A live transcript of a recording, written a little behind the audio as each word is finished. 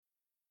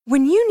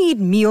When you need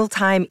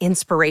mealtime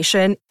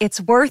inspiration,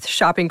 it's worth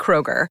shopping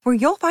Kroger, where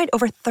you'll find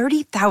over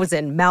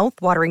 30,000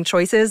 mouth-watering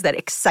choices that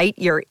excite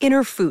your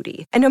inner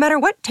foodie. And no matter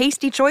what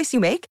tasty choice you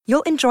make,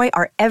 you'll enjoy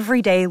our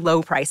everyday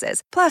low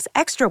prices, plus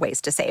extra ways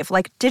to save,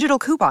 like digital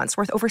coupons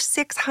worth over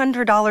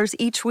 $600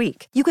 each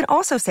week. You can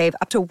also save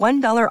up to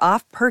 $1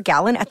 off per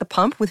gallon at the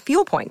pump with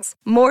fuel points.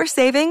 More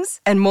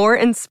savings and more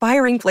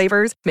inspiring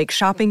flavors make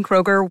shopping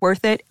Kroger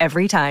worth it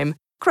every time.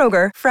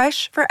 Kroger,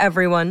 fresh for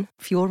everyone.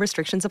 Fuel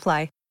restrictions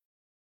apply.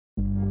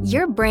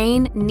 Your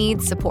brain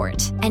needs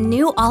support, and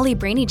new Ollie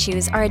Brainy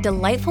Chews are a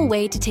delightful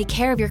way to take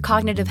care of your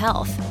cognitive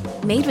health.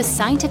 Made with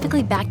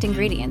scientifically backed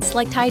ingredients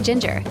like Thai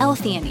ginger,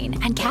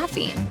 L-theanine, and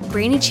caffeine,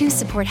 Brainy Chews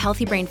support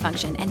healthy brain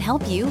function and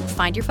help you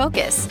find your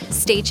focus,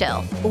 stay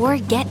chill, or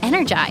get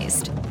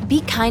energized.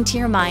 Be kind to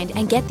your mind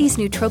and get these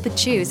nootropic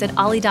chews at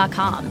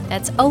ollie.com.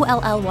 That's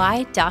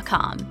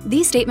OLLY.com.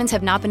 These statements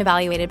have not been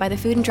evaluated by the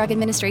Food and Drug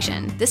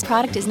Administration. This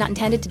product is not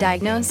intended to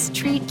diagnose,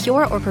 treat,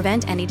 cure, or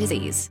prevent any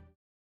disease.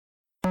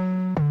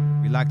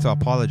 Like to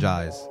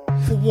apologize.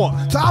 For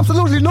what? To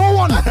absolutely no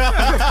one.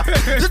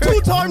 The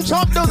two-time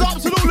champ does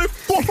absolutely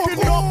fucking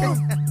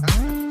nothing.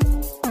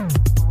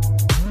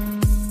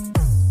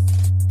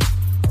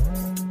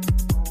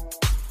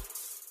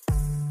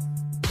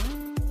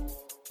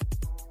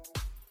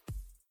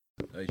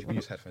 You can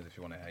use headphones if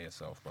you want to hear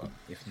yourself, but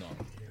if not,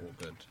 all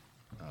good.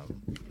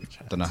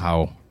 Don't know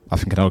how. I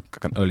think I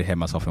can only hear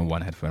myself in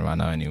one headphone right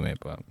now anyway,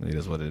 but it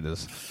is what it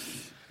is.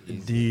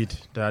 Indeed,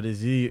 that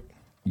is it.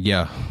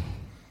 Yeah.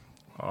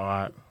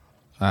 All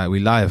right, we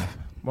live.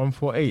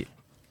 148.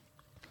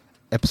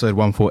 Episode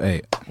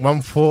 148.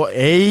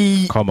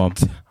 148. Come on.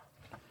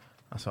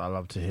 That's what I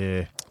love to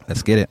hear.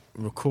 Let's get it.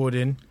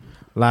 Recording.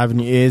 Live in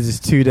your ears. It's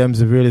two Dems.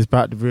 The real is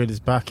back. The real is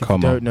back. If you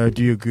don't know,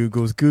 do your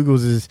Googles.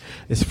 Googles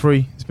is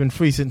free. It's been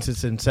free since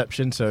its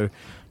inception. So,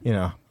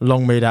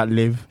 long may that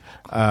live.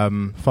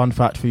 Fun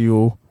fact for you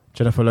all.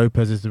 Jennifer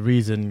Lopez is the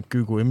reason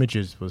Google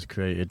Images was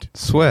created.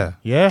 Swear.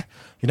 Yeah.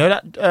 You know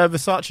that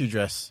Versace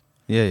dress?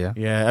 Yeah.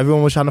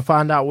 Everyone was trying to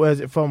find out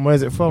where's it from.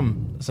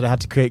 So they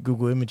had to create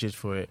Google Images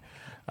for it.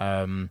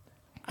 And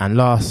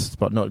last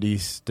but not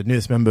least, the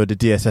newest member of the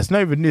DSS.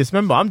 Not even newest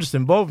member. I'm just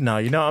involved now.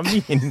 You know what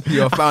I mean?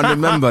 You're a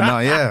founding member now.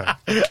 Yeah.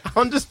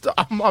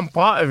 I'm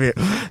part of it.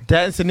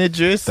 Dancing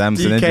Idris,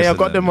 DK. I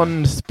got them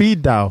on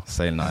speed dial.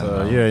 Say nice.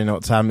 So you know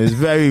what time is.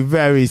 Very,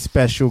 very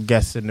special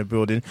guests in the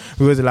building.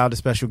 We always allow the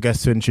special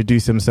guests to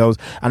introduce themselves.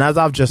 And as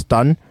I've just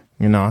done,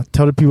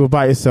 tell the people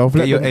about yourself.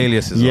 Get your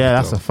aliases. Yeah,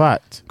 that's a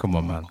fact. Come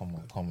on, man.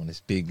 Come on, it's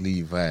Big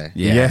Levi.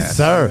 Yes,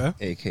 sir.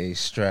 AKA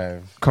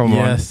Strive. Come on.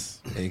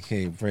 Yes.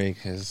 AKA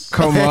Breakers.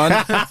 Come on.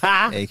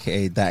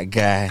 AKA that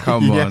guy.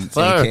 Come on.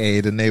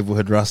 AKA the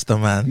neighborhood Rasta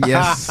man.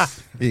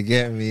 Yes. You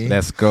get me?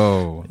 Let's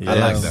go. I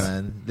like that.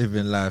 Man.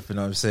 Living life, you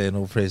know what I'm saying?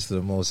 All praise to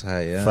the Most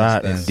High. Yeah.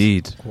 Fact.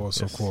 Indeed.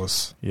 Of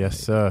course. Yes,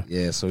 sir.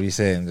 Yeah, so you're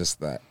saying just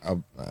that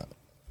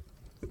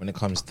when it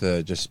comes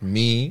to just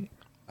me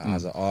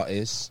as an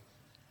artist,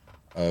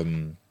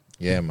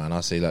 yeah, man, I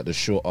say like the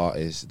short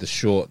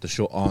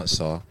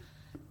answer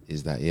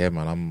is that, yeah,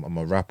 man, I'm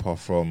a rapper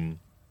from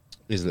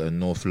Islington,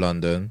 North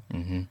London,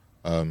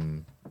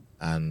 and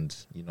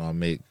I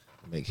make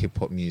hip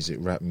hop music,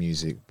 rap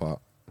music, but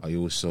I'm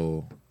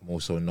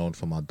also known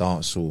for my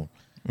dancehall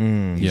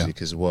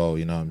music as well.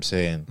 You know what I'm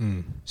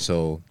saying?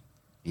 So,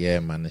 yeah,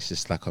 man, it's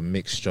just like a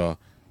mixture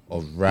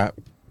of rap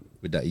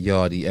with that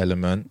yardie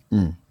element.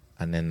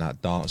 And then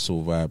that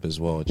dancehall vibe as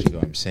well. Do you know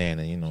what I'm saying?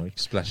 And you can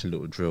splash a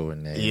little drill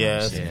in there.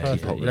 Yeah,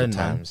 keep up with the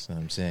times. You know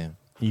what I'm saying?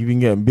 You've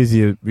been getting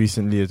busier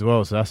recently as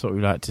well, so that's what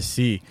we like to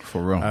see.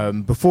 For real.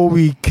 Before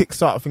we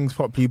kickstart things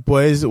properly,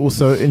 boys,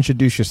 also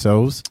introduce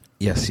yourselves.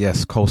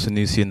 Yes. Cole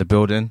Sanusi in the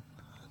building.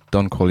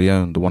 Don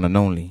Corleone, the one and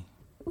only.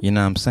 You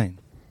know what I'm saying?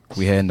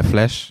 We here in the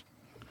flesh.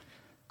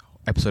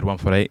 Episode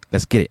 148.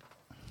 Let's get it.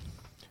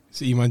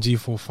 It's Eman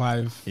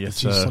G45. Yes,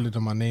 G sir. solid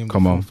on my name.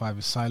 Come on. 45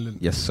 is silent.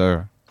 Yes,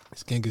 sir.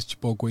 It's Genghis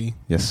Chibogwe.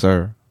 Yes,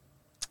 sir.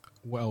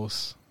 What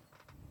else?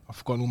 I've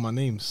forgotten all my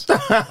names. Nah,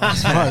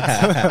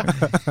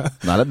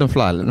 let them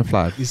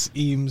fly. It's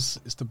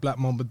Eames. It's the Black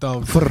Mamba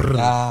Dove.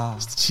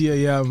 It's the Chia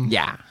Yam.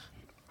 Yeah.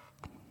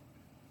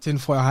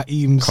 Tinfoil Hat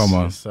Eames. Come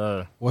on. Yes,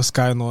 sir. What's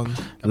going on?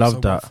 I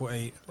love that.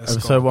 148.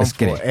 Episode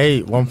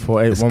 148.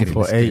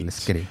 148.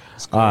 Let's get it.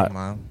 All right,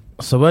 man.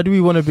 So where do we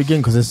want to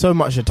begin? Because there's so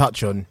much to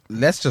touch on.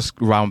 Let's just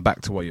round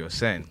back to what you were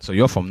saying. So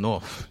you're from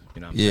North. You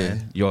know what I'm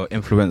saying? Your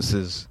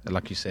influences,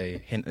 like you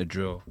say, hint of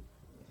drill,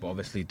 but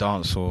obviously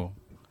dancehall.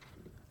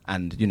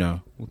 And,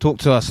 talk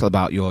to us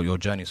about your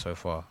journey so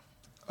far.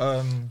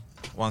 1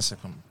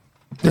 second.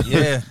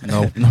 Yeah.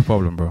 No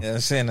problem, bro. Yeah,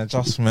 saying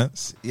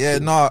adjustments. Yeah,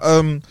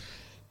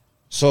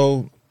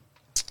 so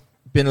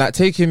been like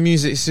taking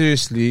music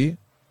seriously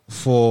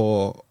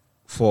for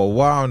a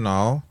while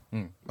now.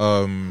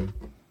 And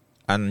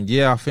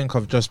yeah, I think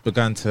I've just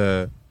begun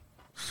to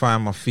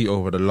find my feet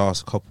over the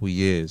last couple of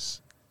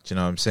years. Do you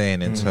know what I'm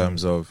saying? In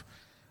terms of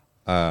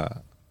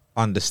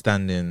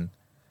understanding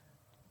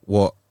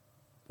what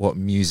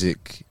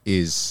music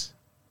is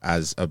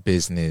as a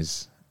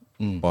business,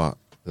 but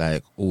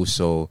like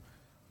also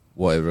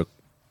what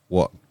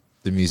what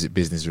the music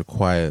business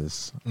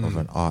requires of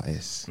an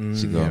artist. Do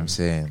you know what I'm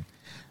saying?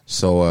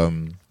 So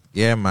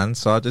yeah, man.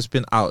 So I've just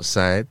been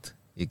outside.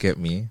 You get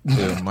me,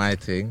 doing my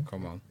thing.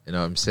 Come on, you know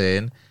what I'm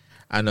saying?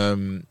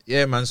 And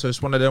yeah, man. So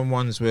it's one of them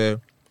ones where,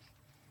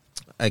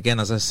 again,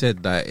 as I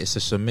said, that it's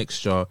just a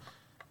mixture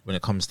when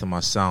it comes to my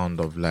sound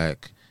of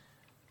like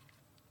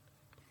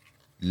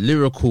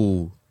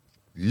lyrical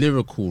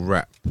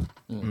rap. Do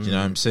you know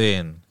what I'm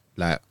saying?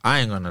 Like, I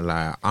ain't gonna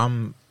lie,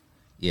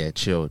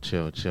 chill.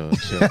 You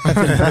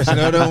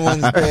know them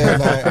ones there,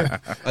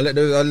 like I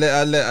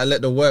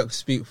let the work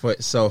speak for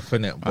itself,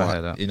 innit?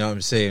 But you know what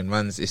I'm saying,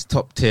 man, it's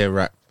top tier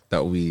rap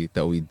that we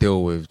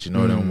deal with. Do you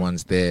know them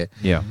ones there?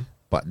 Yeah.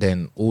 But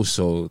then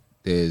also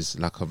there's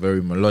like a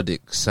very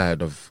melodic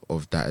side of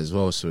that as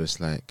well. So it's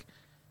like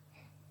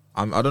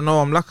I don't know,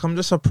 I'm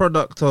just a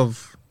product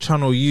of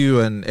Channel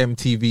U and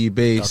MTV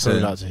Base. That's what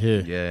I'd like to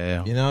hear.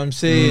 Yeah. You know what I'm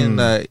saying?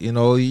 Like, you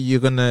know, you're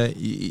gonna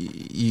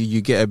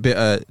you get a bit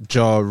of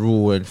Ja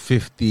Rule and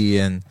 50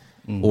 and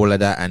all of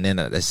that, and then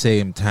at the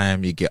same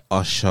time you get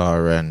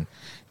Usher and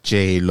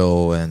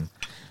J-Lo, and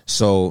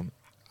so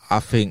I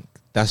think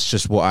that's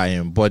just what I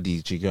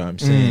embody. Do you get what I'm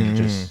saying?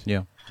 Just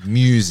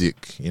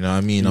music. You know what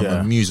I mean? I'm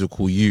a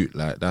musical youth.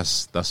 Like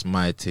that's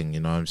my thing.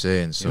 You know what I'm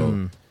saying?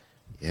 So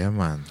yeah,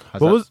 man.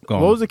 What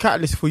was the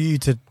catalyst for you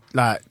to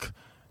like?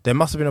 There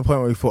must have been a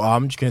point where you thought,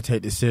 I'm just going to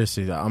take this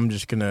seriously. Like, I'm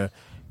just going to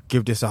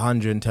give this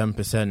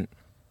 110%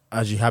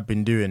 as you have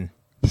been doing.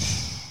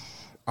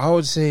 I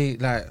would say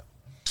like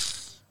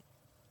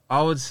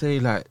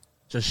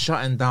just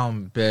shutting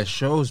down bare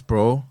shows,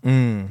 bro.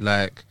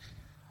 Like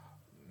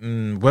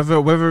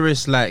whether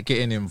it's like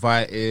getting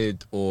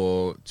invited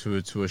or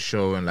to a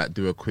show and like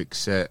do a quick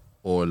set,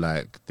 or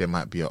like there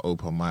might be an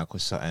open mic or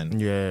something.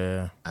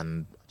 Yeah.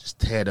 And just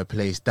tear the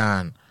place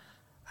down.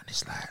 And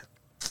it's like,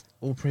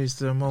 all praise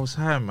to the Most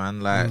High,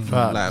 man. Like,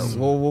 what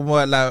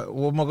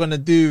am I gonna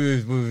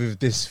do with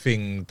this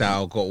thing that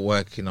I got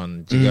working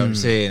on? Do you get what I'm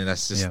saying?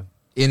 That's just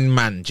in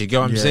man. Do you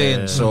get what I'm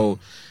saying? So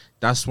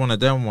that's one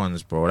of them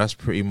ones, bro. That's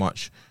pretty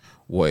much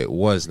what it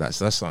was. Like,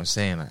 so that's what I'm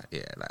saying. Like,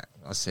 yeah, like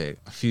I say,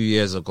 a few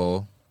years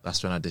ago,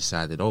 that's when I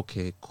decided,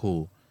 okay,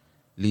 cool,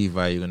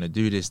 Levi, you're gonna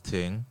do this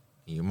thing.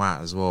 You might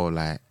as well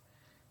like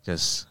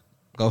just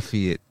go for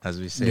it, as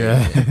we say.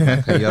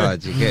 Like a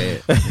yard, you get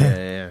it?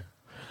 Yeah.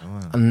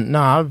 And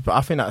no,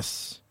 I think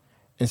that's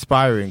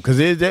inspiring, because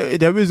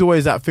there is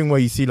always that thing where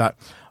you see like,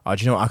 oh,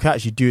 do you know what? I can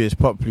actually do this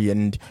properly,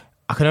 and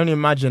I can only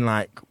imagine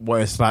like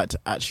what it's like to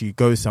actually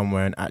go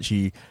somewhere and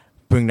actually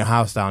bring the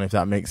house down, if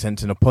that makes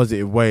sense, in a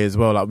positive way as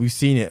well. Like, we've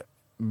seen it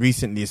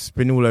recently; it's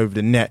been all over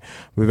the net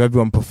with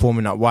everyone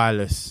performing at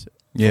Wireless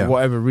for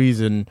whatever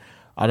reason.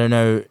 I don't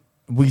know.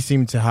 We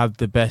seem to have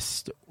the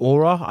best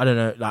aura. I don't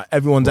know, like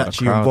everyone's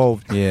actually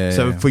involved.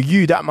 So for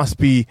you, that must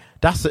be,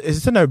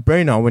 it's a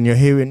no-brainer when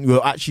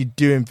you're actually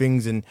doing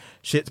things and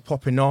shit's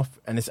popping off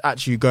and it's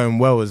actually going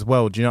well as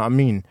well. Do you know what I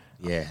mean?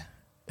 Yeah.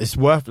 It's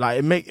worth,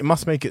 like, it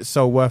must make it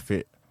so worth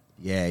it.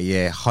 Yeah,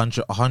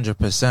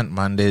 100%,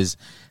 man. There's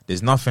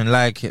nothing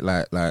like it.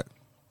 Like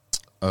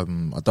I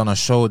done a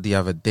show the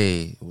other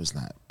day. It was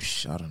like,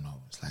 I don't know,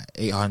 it's like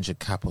 800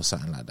 cap or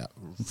something like that.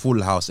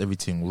 Full house,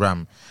 everything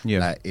ram.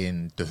 Like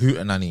in the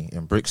Hootenanny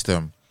in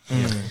Brixton.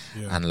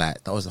 And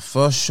like that was the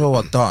first show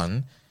I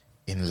done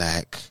in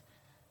like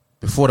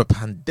before the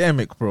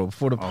pandemic, bro.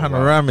 Before the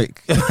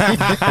panoramic.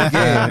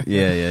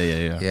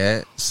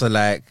 Yeah. So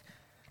like,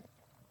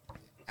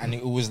 and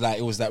it was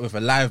like with a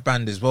live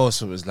band as well.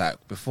 So it was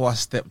like before I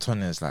stepped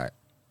on, it's like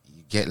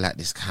you get like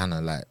this kind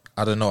of like,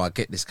 I don't know, I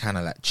get this kind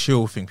of like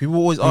chill thing. People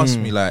always ask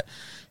me like,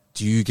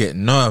 do you get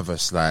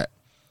nervous? Like,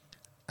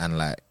 and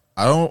like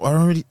I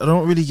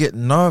don't really get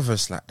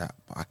nervous like that,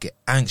 but I get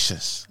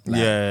anxious.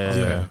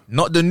 Like,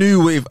 not the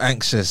new wave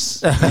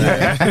anxious. Not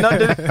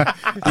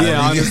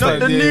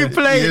the new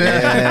play.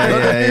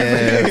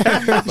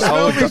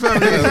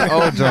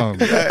 Old John.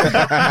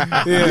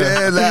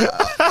 Like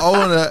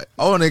I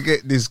wanna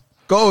get this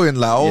going.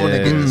 Like I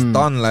wanna get this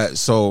done. Like,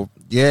 so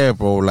yeah,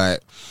 bro.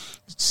 Like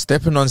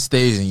stepping on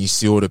stage and you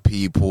see all the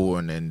people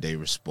and then they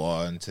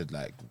respond to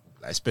like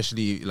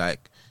especially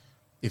like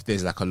if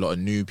there's like a lot of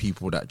new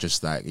people that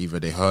just like either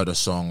they heard a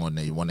song or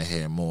they want to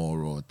hear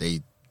more, or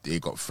they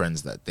got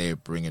friends that they're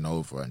bringing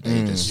over and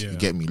they you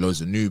get me,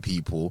 loads of new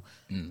people.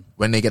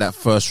 When they get that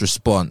first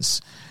response,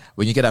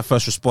 when you get that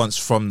first response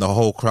from the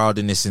whole crowd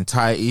in its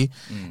entirety,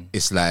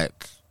 it's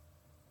like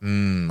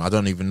I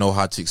don't even know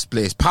how to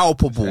explain. It's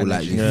palpable,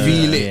 like you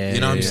feel it.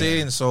 You know what I'm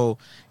saying? So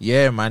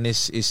yeah, man,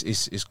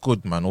 it's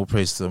good, man. All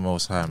praise to the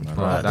Most High, man.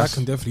 Right, that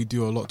can definitely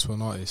do a lot to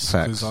an artist,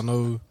 because I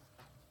know,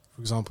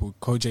 for example,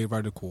 Kojay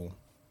Radical.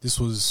 This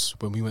was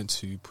when we went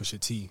to Pusha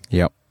T.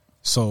 Yep.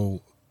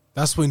 So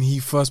that's when he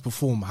first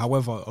performed.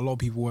 However, a lot of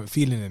people weren't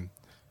feeling him.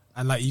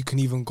 And like you can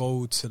even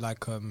go to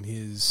like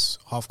his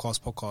Half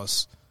Cast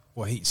podcast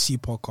or HC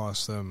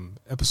podcast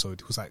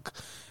episode. It was like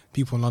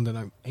people in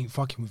London ain't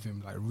fucking with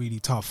him, like really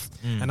tough.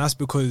 And that's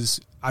because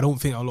I don't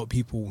think a lot of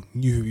people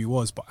knew who he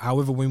was. But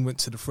however, when we went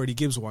to the Freddie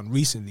Gibbs one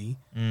recently,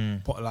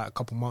 but like a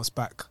couple months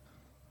back,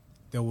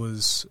 there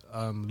was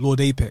Lord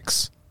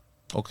Apex.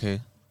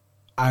 Okay.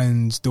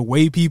 And the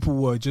way people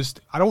were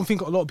I don't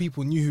think a lot of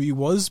people knew who he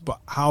was, but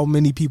how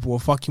many people were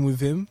fucking with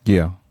him.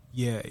 Yeah.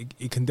 Yeah,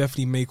 it can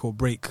definitely make or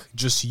break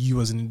just you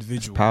as an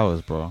individual.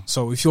 Powers, bro.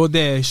 So if you're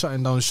there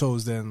shutting down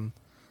shows, then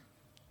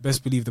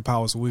best believe the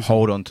powers are with you.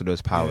 Hold on to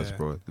those powers, Yeah.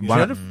 bro.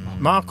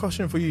 My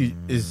question for you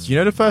is,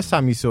 the first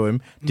time you saw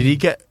him,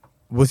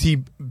 was he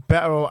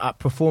better at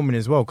performing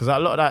as well? Because a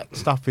lot of that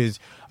stuff is,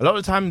 a lot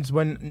of times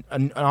when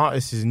an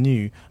artist is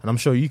new, and I'm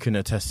sure you can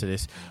attest to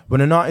this,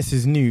 when an artist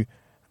is new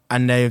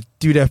and they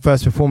do their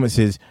first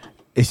performances,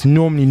 it's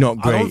normally not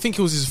great. I don't think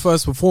it was his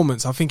first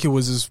performance. I think it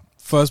was his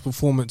first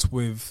performance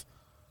with,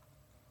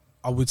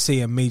 I would say,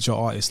 a major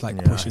artist like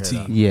Pusha T.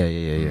 Yeah.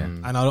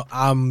 And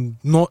I'm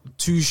not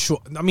too sure.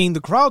 I mean,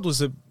 the crowd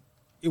was it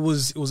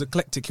was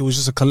eclectic. It was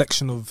just a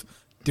collection of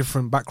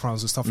different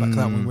backgrounds and stuff like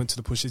that when we went to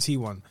the Pusha T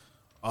one.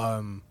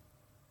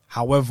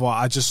 However,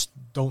 I just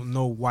don't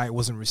know why it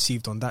wasn't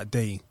received on that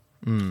day.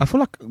 I feel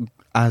like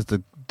as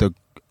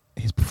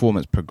his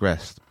performance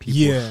progressed,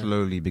 people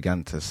slowly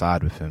began to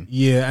side with him.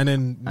 Yeah, and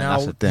then now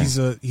that's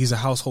the he's a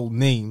household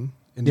name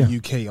in the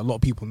UK. A lot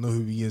of people know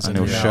who he is. And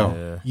he'll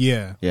show.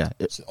 Yeah.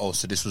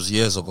 So this was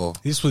years ago.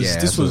 This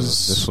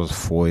was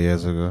 4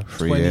 years ago,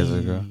 3 years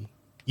ago.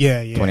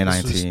 Yeah.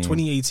 2019.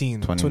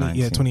 2018.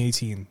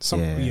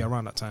 2018.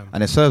 Around that time.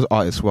 And it serves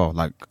artists well.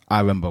 Like, I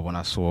remember when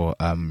I saw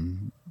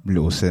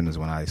Little Sims,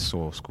 when I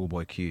saw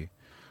Schoolboy Q,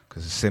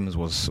 because Sims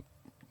was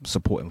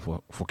supporting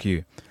for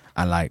Q.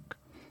 And like,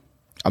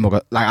 I'm not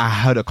gonna, like, I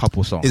heard a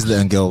couple songs. Islet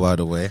and Girl, by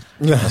the way.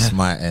 That's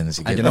my ends.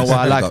 And you know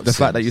why I like the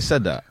fact that you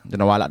said that? You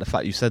know why I like the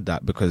fact you said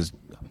that? Because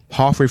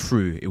halfway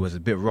through, it was a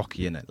bit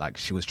rocky, innit? Like,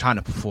 she was trying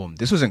to perform.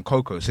 This was in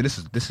Coco, so this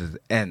is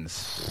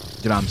ends.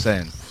 Do you know what I'm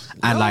saying?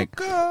 And like,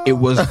 it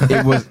was. Do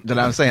you know what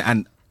I'm saying?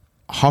 And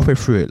halfway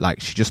through it,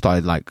 like, she just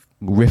started like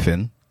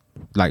riffing,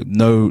 like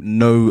no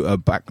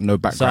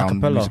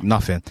background music,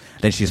 nothing.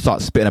 Then she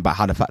starts spitting about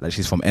how the fact that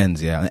she's from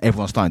ends, and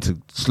everyone's starting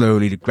to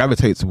slowly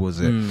gravitate towards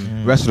it.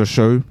 Rest of the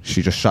show,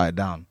 she just shut it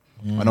down.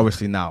 And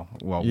obviously now,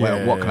 what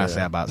can I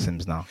say about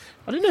Sims now?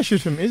 I didn't know she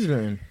was from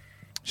Israel.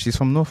 She's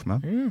from North,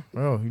 man. Yeah.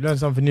 Well, you learn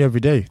something new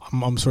every day.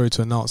 I'm sorry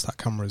to announce that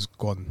camera's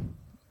gone,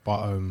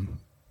 but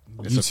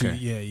it's okay.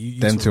 You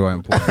Them two are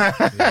important.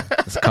 Yeah.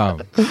 It's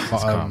calm.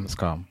 It's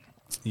calm.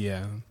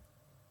 Yeah.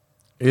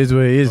 It is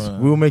what it is.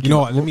 We'll make you know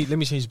what? Let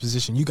me change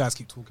position. You guys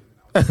keep talking.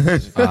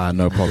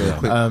 No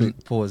problem.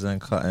 Quick pause and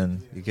cut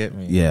and you get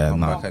me. Yeah, I'm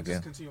no. back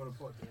again.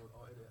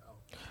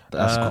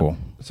 That's cool.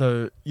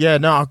 So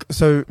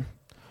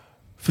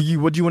for you,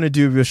 what do you want to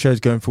do with your shows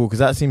going forward? Because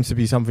that seems to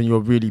be something you're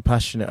really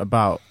passionate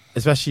about,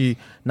 especially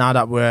now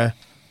that we're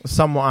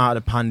somewhat out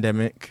of the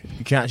pandemic.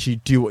 You can actually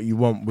do what you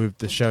want with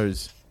the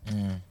shows.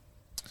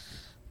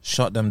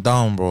 Shut them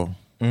down, bro.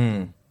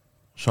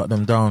 Shut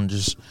them down.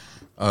 Just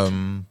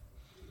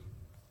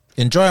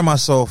enjoy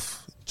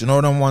myself. Do you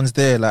know them ones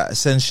there? Like,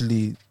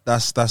 essentially,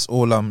 that's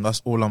all I'm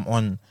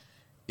on,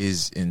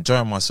 is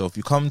enjoying myself.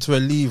 You come to a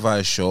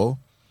Levi show,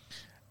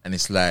 and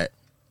it's like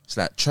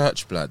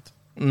church blood.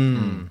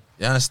 You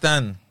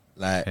understand?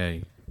 Like,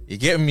 you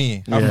get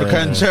me?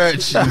 African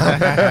church. You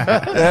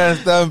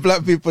understand?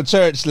 Black people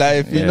church.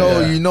 Like, if you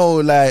know, you know.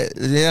 Like,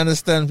 you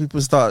understand?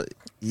 People start.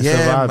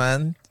 Yeah,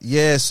 man.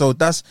 Yeah. So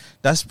that's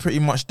pretty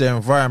much the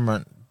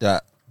environment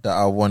that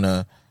I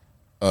wanna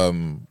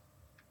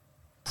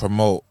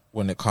promote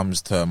when it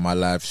comes to my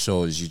live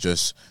shows.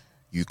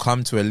 You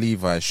come to a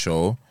Levi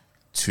show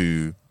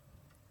to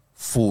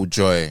full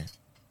joy,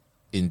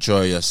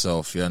 enjoy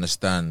yourself. You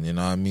understand? You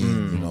know what I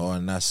mean? You know,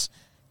 and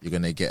you're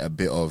gonna get a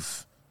bit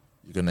of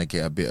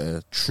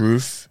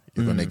truth.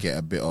 You're gonna get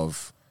a bit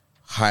of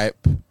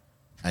hype,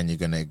 and you're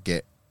gonna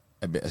get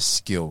a bit of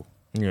skill.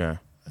 Yeah,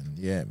 and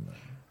man.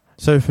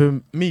 So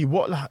for me,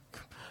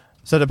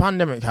 so the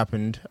pandemic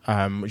happened,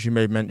 which you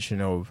made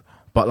mention of,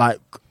 but like,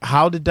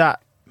 how did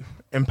that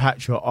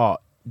impact your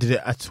art? Did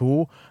it at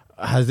all?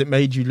 Has it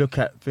made you look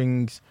at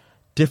things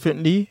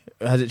differently?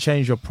 Has it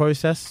changed your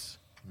process?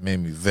 Made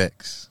me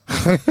vex.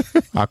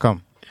 How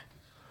come?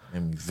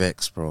 Made me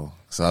vex, bro.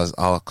 Because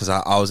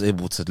I was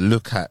able to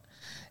look at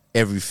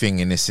everything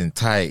in its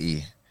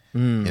entirety.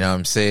 You know what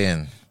I'm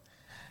saying?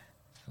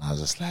 And I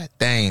was just like,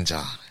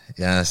 danger.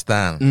 You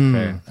understand?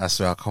 Okay. That's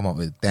where I come up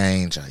with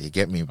danger. You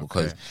get me?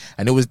 Because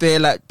and it was there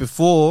like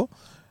before.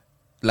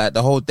 Like,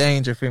 the whole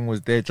danger thing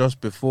was there just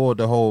before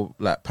the whole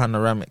like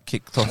panoramic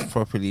kicked off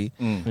properly.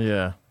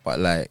 Yeah. But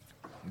like,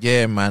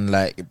 yeah, man,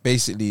 like,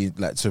 basically,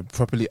 like, to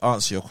properly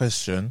answer your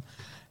question,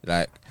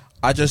 like,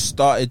 I just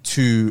started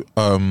to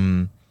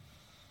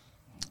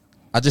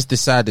I just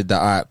decided that,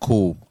 alright,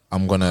 cool,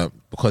 I'm gonna,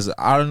 because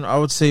I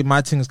would say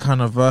my thing's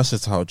kind of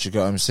versatile, do you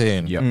get what I'm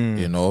saying? Yeah.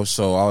 You know,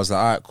 so I was like,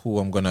 alright, cool,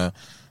 I'm gonna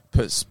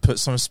put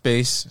some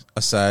space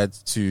aside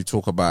to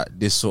talk about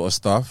this sort of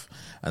stuff,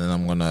 and then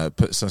I'm gonna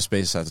put some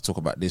space aside to talk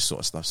about this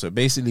sort of stuff. So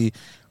basically,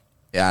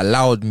 it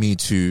allowed me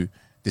to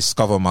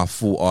discover my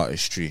full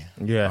artistry.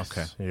 Yeah.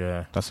 Okay.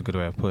 Yeah. That's a good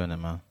way of putting it,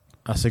 man.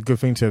 That's a good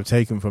thing to have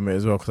taken from it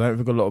as well, because I don't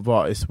think a lot of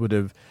artists would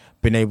have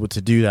been able to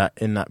do that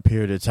in that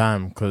period of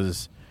time,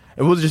 because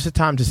it was just a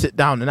time to sit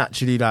down and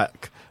actually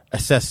like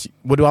assess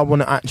what do I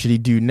want to actually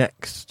do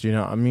next. Do you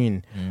know what I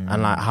mean?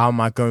 And like, how am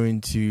I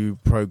going to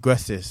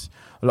progress this?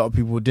 A lot of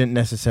people didn't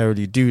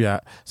necessarily do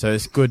that, so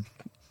it's good.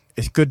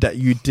 It's good that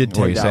you did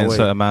take that away.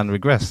 Certain man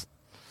regressed.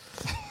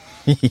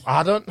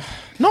 I don't,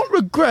 not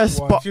regress,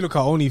 Well, but if you look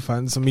at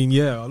OnlyFans, I mean,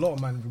 yeah, a lot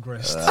of man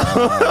regressed.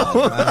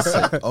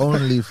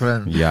 Only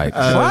friend. Yikes.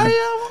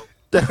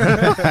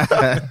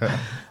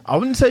 I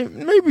wouldn't say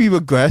maybe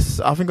regress.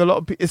 I think a lot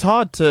of it's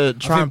hard to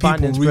try and find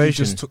people inspiration. really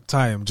just took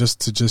time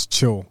just to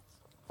chill,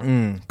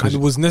 and it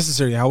was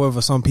necessary.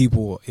 However, some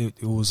people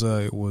it was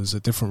a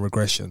different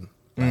regression.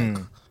 Like,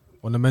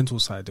 on the mental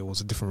side, it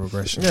was a different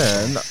regression.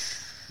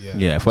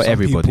 Yeah, for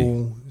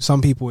everybody.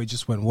 Some people it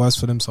just went worse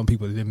for them. Some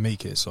people didn't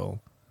make it. So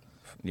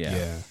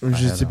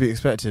which is to be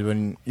expected.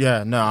 When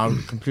I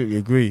completely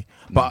agree.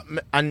 But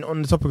and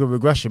on the topic of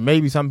regression,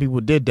 maybe some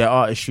people did their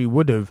artistry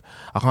would have.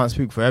 I can't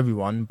speak for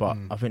everyone, but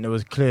I think there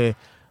was clear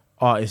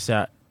artists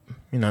that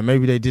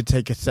maybe they did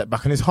take a step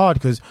back, and it's hard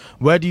because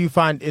where do you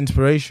find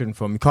inspiration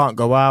from? You can't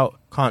go out,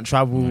 can't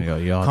travel,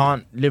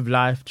 can't live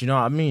life. Do you know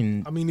what I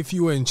mean? I mean, if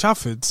you were in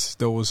Chafford,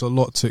 there was a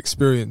lot to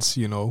experience.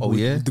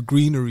 With the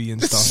greenery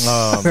and stuff.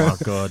 Oh my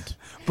god,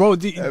 bro!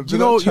 You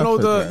know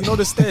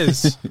the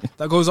stairs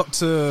that goes up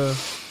to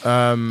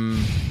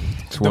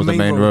towards the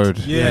main road.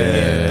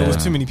 Yeah. There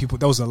was too many people.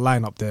 There was a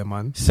line up there,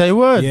 man. Say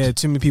word. Yeah,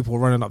 too many people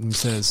running up them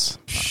stairs.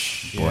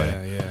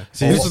 Yeah.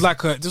 See, this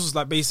was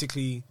like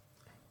basically.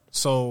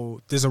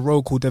 So there's a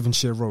road called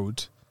Devonshire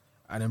Road,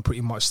 and then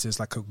pretty much there's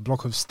like a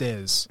block of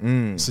stairs.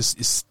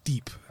 It's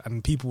steep,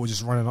 and people were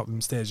just running up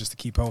them stairs just to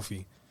keep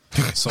healthy.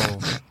 So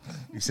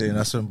you saying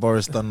that's when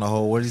Boris done the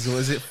whole what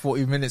is it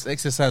 40 minutes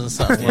exercise or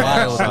something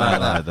wild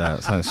like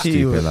that. Sounds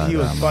stupid. He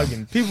was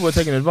bugging. People were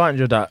taking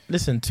advantage of that.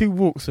 Listen, 2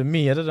 walks for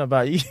me. I don't know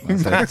about you. Two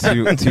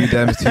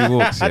dems, 2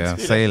 walks. Yeah,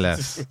 say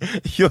less.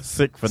 You're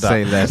sick for that.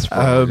 Say less,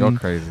 bro. You're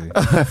crazy.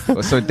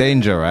 So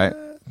Daaanger, right?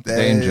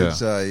 Danger.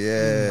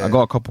 Yeah. I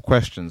got a couple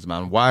questions,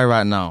 man. Why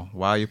right now?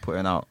 Why are you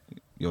putting out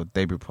your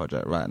debut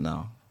project right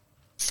now?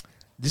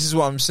 This is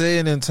what I'm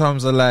saying in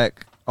terms of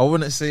like, I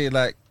wouldn't say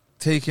like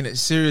taking it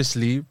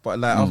seriously, but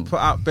like I've put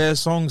out bare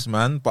songs,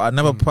 man, but I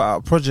never put out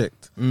a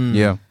project.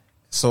 Yeah.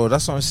 So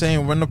that's what I'm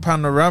saying. When the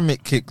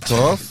Panoramic kicked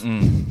off,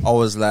 I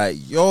was like,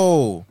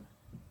 yo,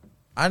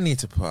 I need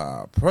to put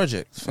out a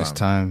project, fam. It's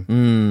time.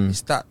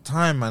 It's that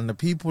time, man. The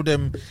people,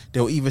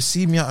 they'll either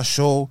see me at a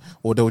show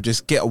or they'll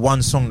just get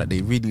one song that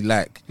they really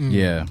like.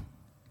 Yeah.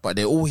 But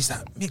they're always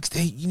like,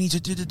 mixtape, you need to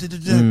do.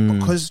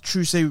 Because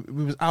True Say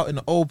we was out in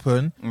the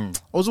open, I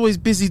was always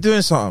busy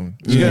doing something.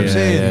 You know what I'm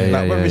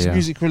saying? Whether it's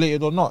music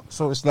related or not.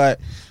 So it's like,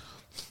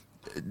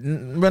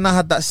 when I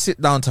had that sit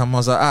down time, I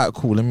was like, alright,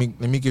 cool, let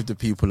me give the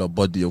people a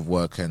body of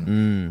work,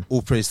 and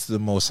all praise to the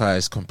Most High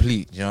is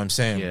complete. You know what I'm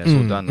saying? Yeah, it's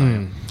all done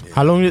now. Yeah.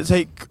 How long did it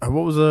take? How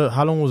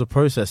long was the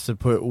process to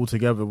put it all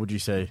together, would you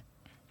say?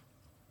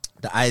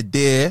 The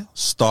idea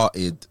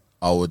started,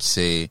 I would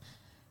say,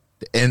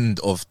 the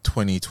end of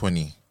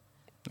 2020.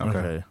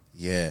 Okay.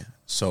 Yeah.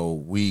 So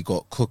we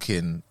got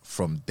cooking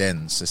from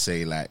then, to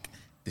say like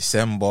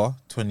December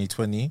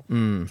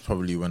 2020,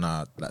 probably when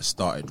I like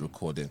started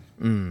recording,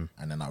 and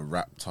then I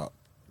wrapped up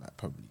like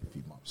probably a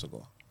few months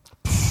ago.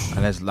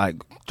 And there's like,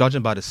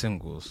 judging by the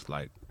singles,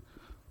 like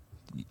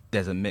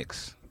there's a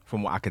mix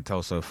from what I could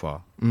tell so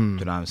far. Do you know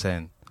what I'm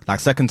saying? Like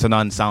Second to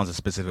None sounds a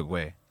specific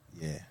way.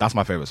 Yeah, that's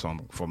my favorite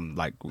song from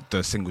like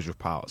the singles you've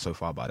put out so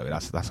far. By the way,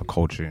 that's a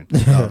cold tune.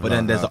 But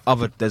then there's the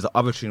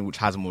other tune which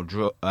has more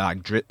drill,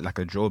 like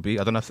a drill beat.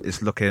 I don't know if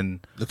it's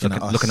looking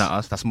at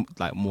us. That's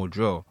like more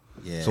drill.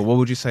 Yeah. So what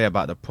would you say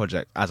about the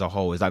project as a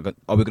whole? Are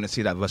we going to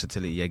see that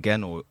versatility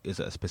again, or is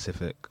it a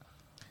specific?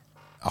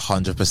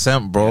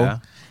 100%,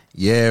 bro.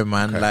 Yeah,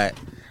 man. Okay. Like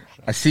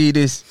I see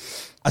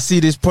this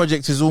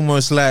project is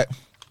almost like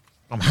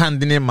I'm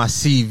handing in my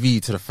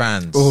CV to the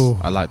fans. Oh,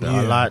 I like that. Yeah.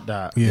 I like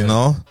that. You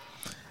know.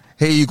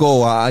 Here you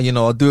go,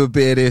 I'll do a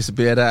bit of this, a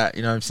bit of that,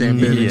 you know what I'm saying?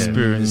 Bit of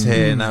experience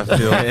here, and I feel,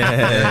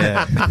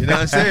 you know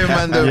what I'm saying,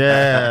 man?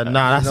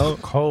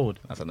 That's cold.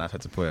 That's a nice way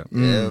to put it.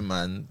 Yeah,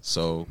 man.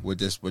 So we're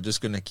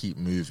just gonna keep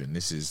moving.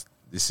 This is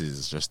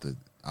just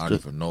I don't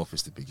even know if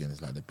it's the beginning.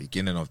 It's like the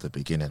beginning of the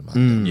beginning,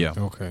 man. Yeah.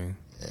 Okay.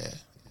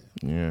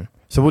 Yeah.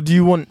 So what do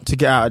you want to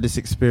get out of this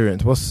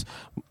experience? What's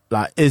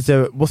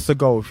the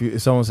goal?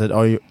 If someone said,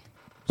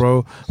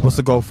 what's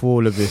the goal for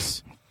all of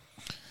this?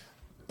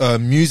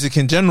 Music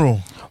in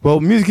general. Well,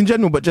 music in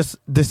general, but just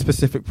this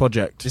specific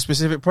project. I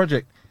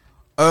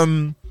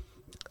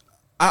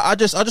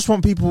just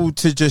want people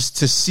to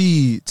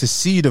see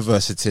the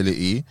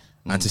versatility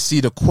and to see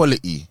the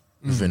quality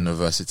within the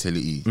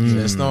versatility. You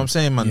know what I'm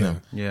saying,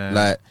 man? Yeah.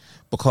 Like,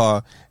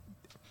 because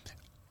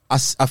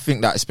I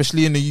think that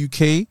especially in the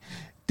UK,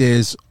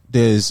 there's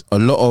a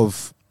lot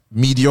of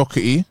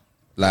mediocrity.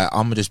 Like,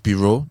 I'm gonna just be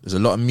real. There's a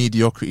lot of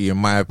mediocrity in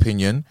my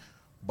opinion,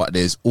 but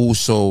there's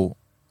also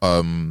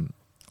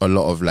a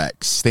lot of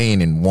like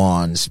staying in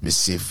one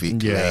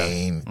specific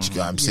lane. Do you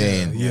know what I'm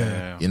saying?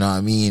 Yeah. You know what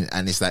I mean?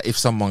 And it's like if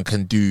someone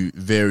can do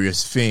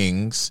various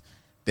things,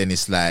 then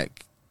it's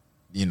like,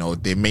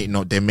 they may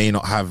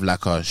not have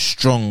like a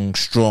strong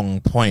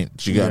point.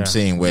 Do you get what I'm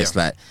saying? Where it's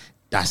like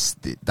that's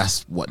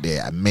what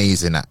they're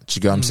amazing at. Do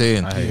you get what I'm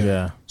saying?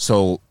 Yeah.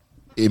 So,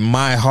 in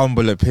my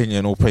humble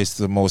opinion, all praise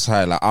to the Most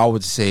High, like I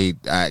would say,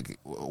 like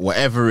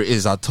whatever it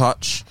is I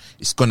touch,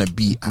 it's gonna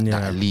be at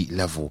that elite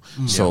level.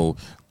 So,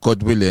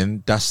 God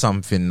willing, that's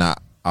something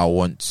that I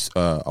want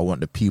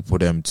the people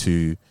them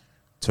to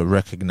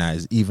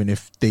recognize, even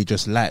if they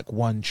just like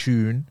one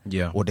tune,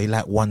 or they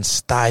like one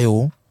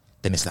style.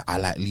 Then it's like, I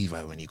like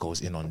Levi when he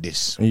goes in on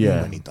this,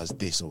 when he does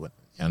this, or what.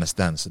 You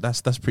understand? So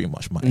that's pretty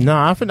much my aim. No,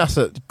 I think that's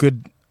a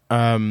good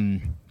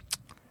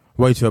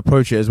way to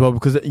approach it as well,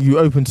 because you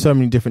open so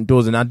many different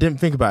doors, and I didn't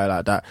think about it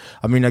like that.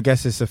 I mean, I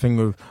guess it's a thing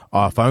of,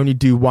 if I only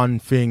do one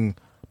thing,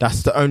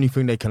 that's the only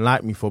thing they can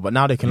like me for. But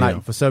now they can like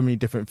you for so many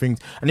different things.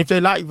 And if they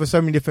like you for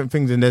so many different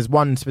things, and there's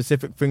one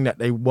specific thing that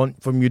they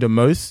want from you the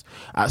most,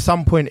 at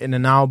some point in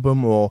an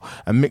album or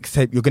a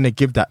mixtape, you're going to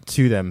give that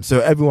to them.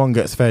 So everyone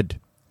gets fed.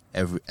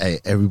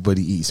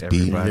 Everybody eats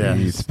beef.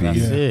 Everybody eats beef.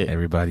 That's it.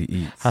 Everybody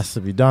eats. Has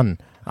to be done.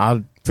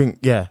 I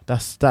think,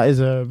 that is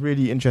a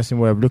really interesting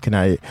way of looking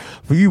at it.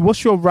 For you,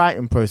 what's your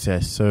writing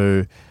process?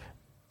 So,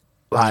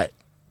 like,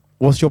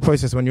 what's your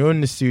process when you're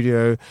in the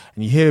studio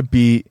and you hear a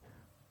beat?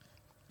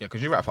 Yeah,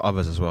 because you write for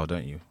others as well,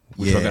 don't you?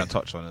 Which we're going to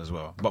touch on as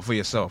well. But for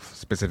yourself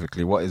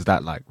specifically, what is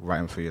that like,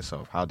 writing for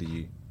yourself? How do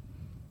you...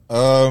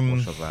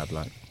 what's your vibe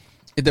like?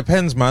 It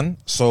depends, man.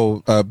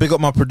 So, big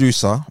up my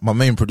producer, my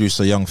main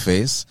producer, Young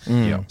Face.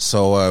 Yeah.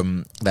 So,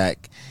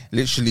 like,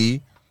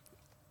 literally,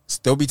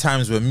 there'll be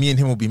times where me and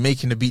him will be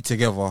making the beat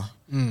together.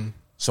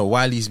 So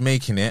while he's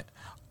making it,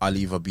 I'll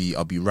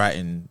be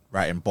writing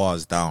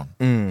bars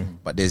down.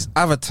 But there's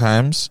other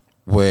times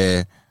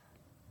where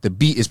the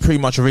beat is pretty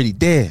much already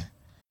there.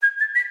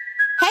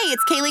 Hey,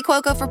 it's Kaylee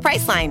Cuoco for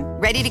Priceline.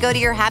 Ready to go to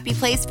your happy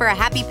place for a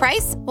happy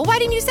price? Well, why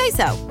didn't you say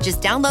so?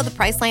 Just download the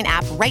Priceline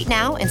app right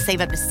now and save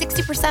up to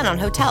 60% on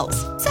hotels.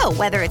 So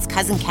whether it's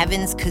Cousin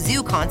Kevin's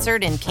Kazoo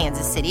Concert in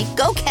Kansas City,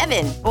 go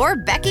Kevin, or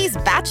Becky's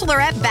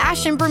Bachelorette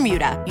Bash in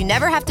Bermuda, you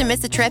never have to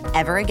miss a trip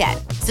ever again.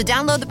 So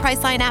download the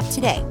Priceline app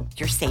today.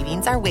 Your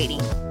savings are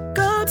waiting.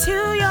 Go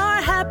to your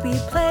happy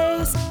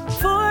place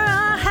for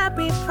a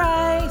happy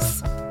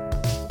price.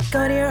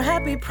 Go to your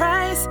happy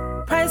price,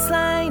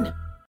 Priceline.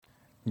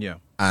 Yeah.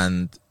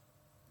 And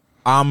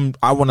I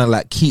want to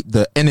like keep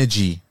the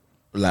energy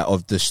like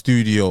of the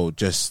studio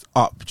just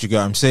up. Do you get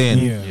what I'm saying?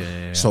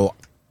 Yeah. So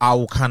I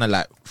will kind of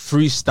like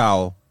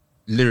freestyle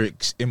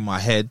lyrics in my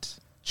head. Do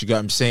you get what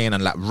I'm saying?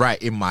 And like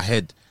write in my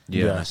head.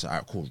 Yeah. And I say, all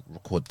right, cool,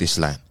 record this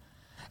line.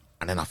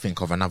 And then I think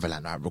of another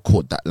line. I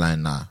record that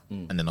line now.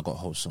 And then I got a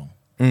whole song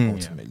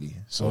ultimately.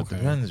 So it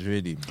depends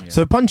really. Yeah.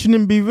 So punching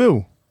in be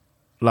real.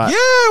 Like,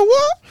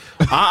 what?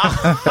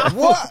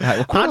 What?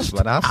 Of course,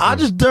 I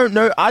just don't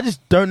know. I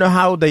just don't know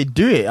how they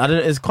do it.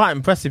 It's quite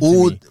impressive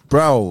to me,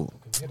 bro.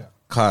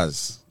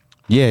 Cause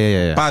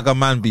bag of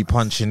man be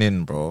punching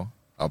in, bro.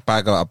 A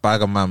bag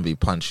of man be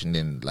punching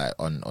in like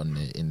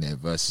in their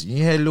verses.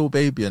 You hear Lil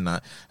Baby and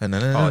that.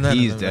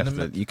 He's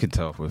definitely. You can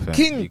tell with him.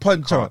 King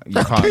Puncher.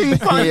 You can't. King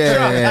Puncher.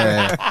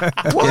 Yeah.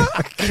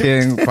 What?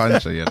 King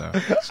Puncher. You know.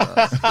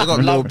 They got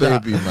Lil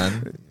Baby,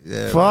 man.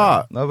 Yeah.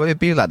 Fuck. No, but it'd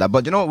be like that.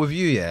 But you know what? With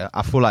you,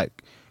 I feel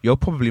like you're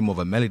probably more of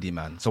a melody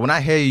man. So when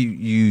I hear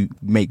you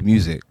make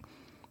music,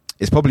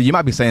 it's probably, you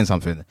might be saying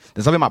something.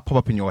 There's something might pop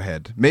up in your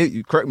head.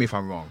 Maybe, correct me if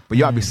I'm wrong, but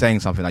you might be saying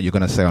something that you're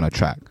going to say on a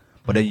track.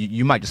 But then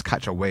you might just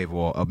catch a wave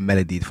or a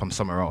melody from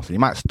somewhere else. And you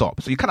might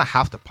stop. So you kind of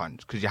have to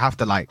punch because you have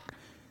to like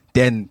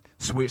then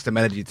switch the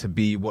melody to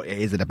be what it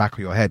is at the back of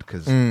your head.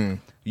 Because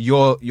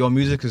your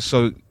music is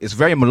it's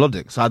very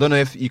melodic. So I don't know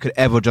if you could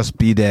ever just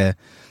be there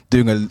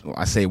doing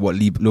what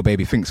Lil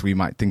Baby thinks we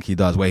might think he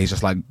does, where he's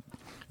just like,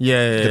 you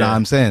know what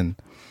I'm saying?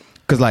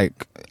 Because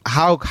like,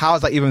 how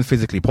is that even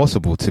physically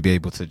possible to be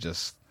able to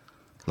just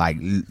like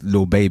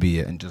Lil Baby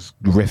it and just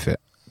riff it?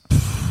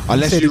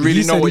 Unless you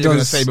really know what you're going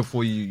to say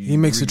before you... He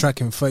makes a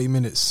track in 30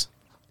 minutes.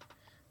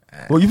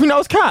 Well, you think that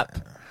was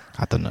cap?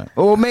 I don't know.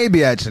 Or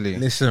maybe actually.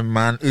 Listen,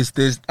 man,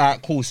 there's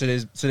cool. So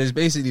there's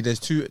basically there's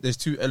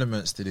two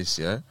elements to this,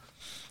 yeah.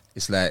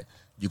 It's like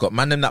you got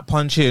man them that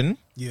punch in,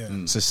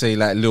 to say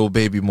like Lil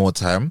Baby more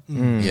time,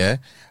 yeah.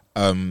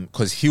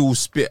 Because he'll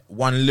spit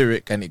one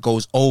lyric and it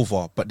goes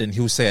over, but then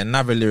he'll say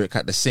another lyric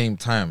at the same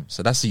time.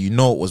 So that's how you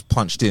know it was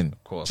punched in.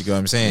 Of course. Do you get what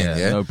I'm saying?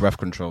 Yeah. No breath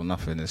control,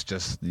 nothing. It's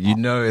just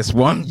it's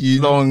one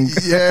long.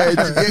 Yeah,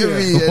 do you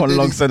get me? One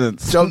long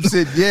sentence. Jumps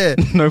in. Yeah.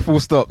 No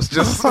full stops.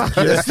 Just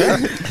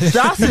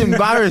that's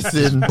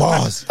embarrassing.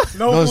 Bars.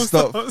 No full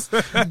stops.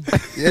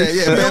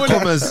 Yeah. Bare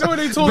commas. You know what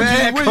they told you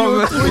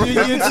when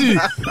you're year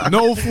 2?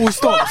 No full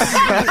stops.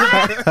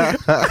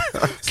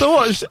 So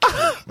what?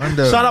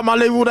 Shout out my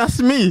label.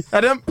 That's me. I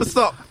didn't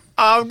stop.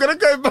 I'm gonna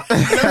go back.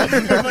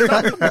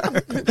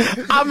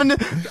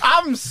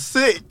 I'm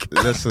sick.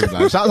 Listen,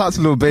 man. Shout out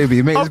to Lil Baby.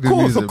 He makes good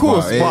music. Of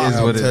course, but it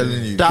is what it telling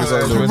is. you. That's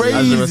crazy.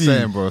 As you were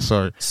saying, bro.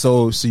 Sorry.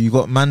 So you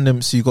got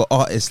so you got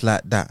artists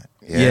like that.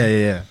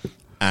 Yeah.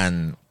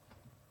 And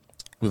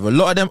with a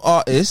lot of them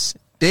artists,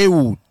 they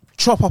will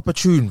chop up a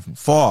tune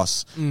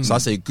fast. So I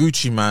say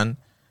Gucci Man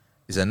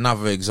is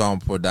another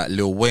example of that.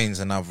 Lil Wayne's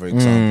another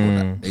example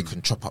that they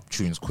can chop up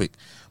tunes quick.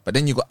 But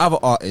then you got other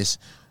artists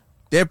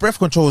their breath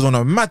control is on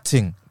a mad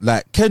thing.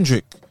 Like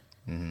Kendrick,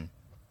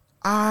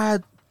 I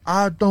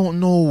don't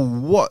know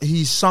what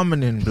he's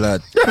summoning,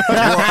 blood.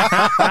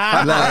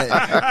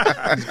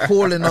 Like he's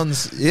calling on.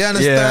 You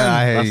understand? Yeah,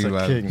 I hear you,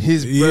 man.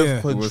 His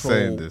breath We were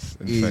saying control this.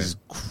 is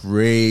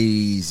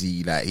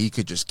crazy. Like he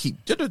could just keep.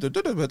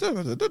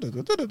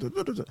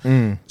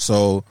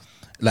 So,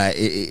 like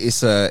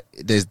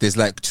there's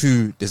like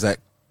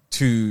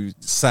two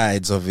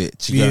sides of it.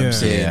 Do you get what I'm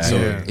saying? Yeah, So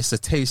yeah. it's a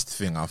taste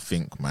thing, I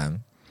think,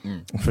 man.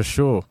 For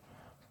sure.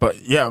 But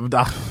yeah,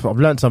 I've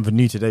learned something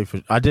new today.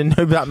 I didn't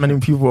know that many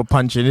people were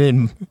punching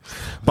in.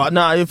 But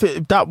no, if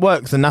that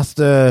works, and that's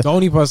The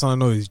only person I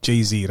know is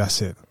Jay-Z.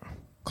 That's it.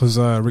 Because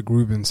Rick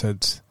Rubin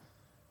said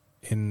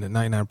in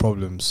 99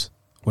 Problems,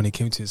 when he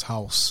came to his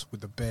house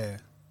with the bear,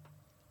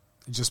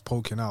 just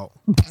poking out.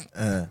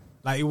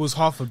 Like it was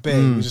half a bear.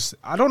 It was just,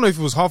 I don't know if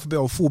it was half a bear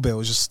or full bear. It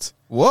was just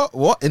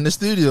What in the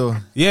studio?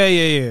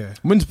 yeah.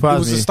 wouldn't It surprise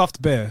was me. a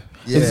stuffed bear.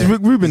 It's Rick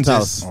Rubin's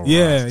house.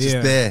 Yeah, Just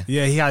yeah. there.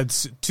 Yeah, he had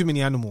too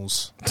many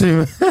animals.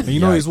 Too. And you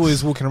know he's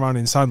always walking around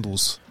in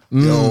sandals.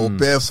 Yo,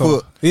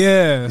 barefoot.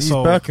 Yeah, He's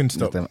so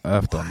Birkenstock. Them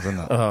earth dons, isn't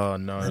it? Oh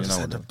no, You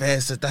know, the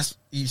bear said that's.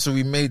 So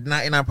we made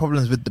 99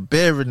 problems with the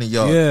bear in the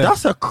yard. yeah,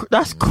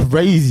 that's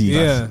crazy.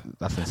 yeah.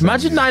 That's insane.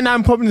 Imagine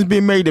 99 problems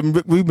being made and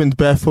Rick Rubin's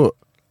barefoot.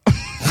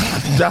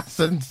 That's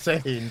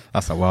insane.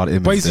 That's a wild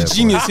image. But he's a there, boy.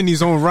 genius in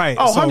his own right.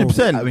 Oh, so,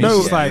 100%. I mean,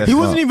 No, yeah, let's he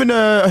wasn't not. even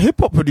a hip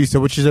hop producer,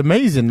 which is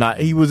amazing. Like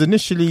he was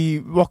initially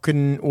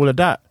rocking all of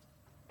that.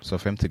 So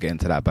for him to get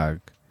into that bag,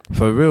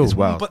 For real. is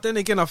wild. But then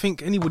again, I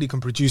think anybody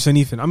can produce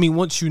anything. I mean,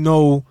 once you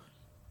know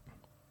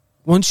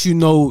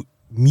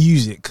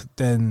music,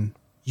 then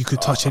you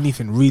could touch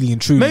anything really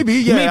and truly. Maybe,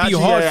 yeah, It may be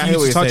actually, hard yeah, I for hear you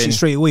what to you're touch saying. it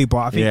straight away, but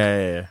I think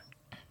Yeah.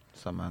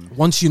 Some man.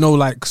 once you know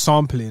like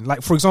sampling,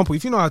 like for example,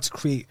 if you know how to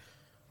create,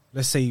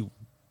 let's say,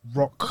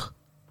 rock,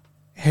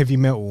 heavy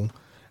metal,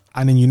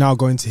 and then you now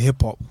go into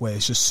hip hop where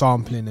it's just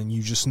sampling and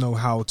you just know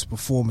how to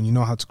perform and you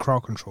know how to crowd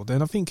control,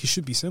 then I think it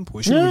should be simple.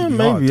 It shouldn't Yeah, really be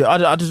maybe.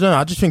 hard. I don't know.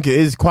 I just think it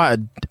is quite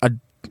a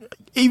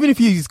even if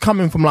he's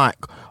coming from like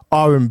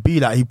R&B,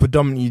 like he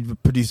predominantly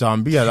produced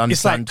R&B, I It's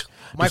understand. like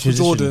the Michael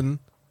tradition. Jordan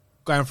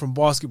going from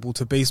basketball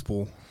to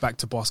baseball back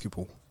to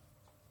basketball.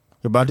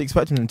 Yeah, but I'd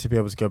expect him to be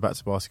able to go back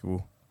to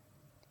basketball.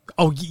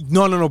 Oh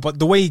no! But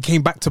the way he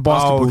came back to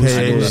basketball, okay, was-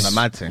 And it was yeah. a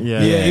mad thing. Yeah.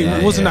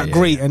 it wasn't that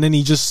great, and then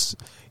he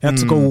had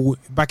to go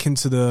back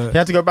into He the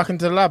had to go back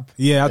into the lab.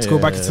 had to go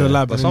back into the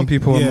lab. But and some then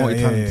people are yeah,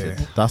 multi-talented.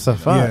 yeah. That's a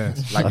fact.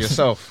 Yeah. Like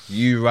yourself,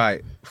 you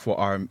write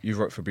you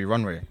wrote for B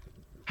Runway.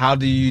 How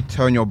do you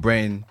turn your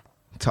brain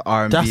to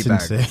R&B That's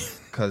bag? insane.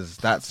 Because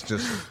that's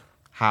just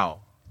how.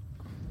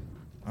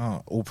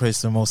 Oh, all praise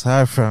to the Most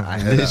High, fam. I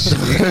heard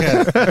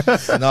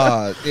that.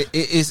 Nah, it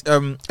is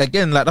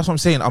again, like that's what I'm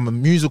saying. I'm a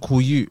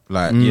musical youth,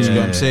 like you know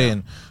what I'm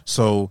saying.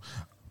 So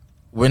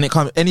when it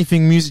comes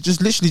anything music,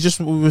 just literally just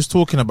what we was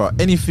talking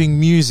about, anything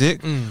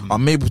music,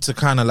 I'm able to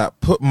kind of like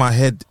put my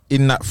head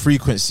in that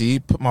frequency,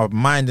 put my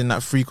mind in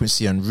that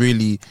frequency, and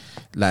really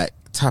like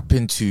tap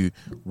into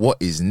what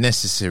is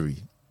necessary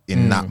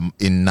in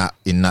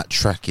that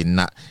track, in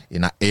that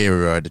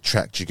area of the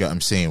track. Do you get what I'm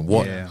saying?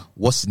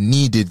 What's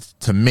needed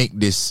to make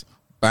this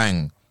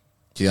bang?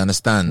 Do you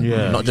understand?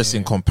 Yeah. Not just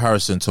in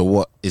comparison to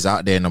what is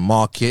out there in the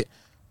market,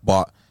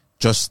 but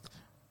just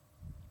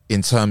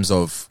in terms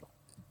of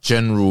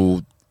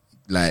general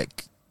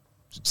like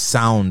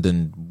sound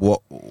and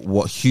what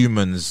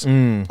humans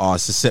are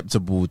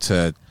susceptible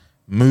to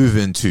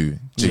moving to.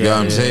 Do you get what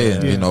I'm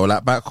saying? You know,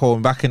 like back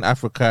home, back in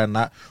Africa and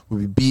that, we'll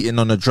be beating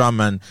on the drum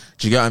and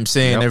do you get what I'm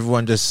saying? Yep.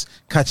 Everyone just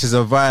catches a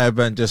vibe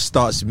and just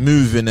starts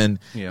moving and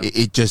Yeah.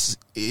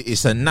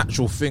 it's a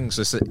natural thing.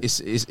 So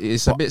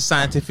it's a bit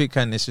scientific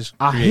and it's just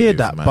I hear creative,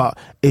 that, man. but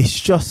it's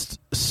just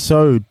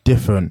so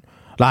different.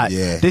 Like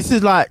this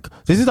is like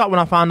when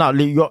I found out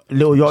Lil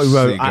Yachty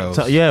wrote City Girls.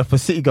 actor, for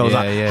City Girls. Yeah,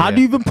 Like, yeah, how yeah.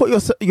 do you even put your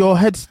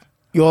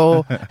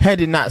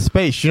head in that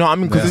space? You know what I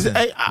mean? Because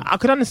I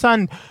could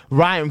understand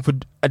writing for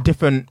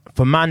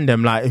for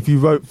Mandem. Like if you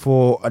wrote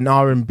for an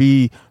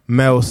R&B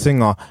male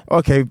singer,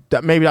 okay,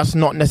 that's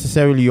not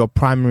necessarily your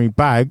primary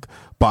bag,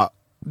 but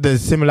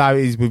there's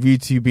similarities with you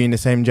two being the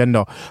same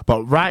gender.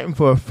 But writing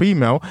for a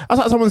female, that's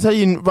like someone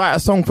saying write a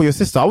song for your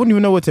sister. I wouldn't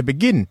even know where to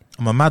begin.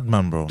 I'm a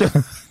madman, bro.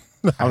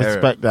 I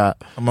respect that.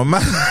 I'm a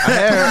man.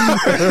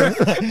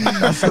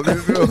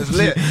 It's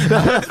lit.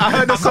 I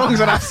heard the songs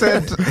and I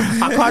said,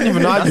 I can't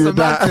even argue with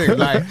that's a mad that. thing.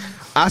 Like,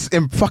 that's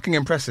fucking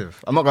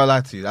impressive. I'm not gonna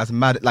lie to you. That's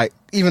mad. Like,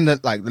 even the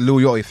Lil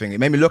Yachty thing, it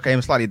made me look at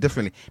him slightly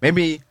differently. Made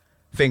me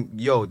think,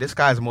 yo, this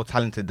guy's more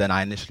talented than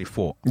I initially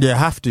thought. Yeah,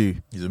 have to.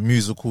 He's a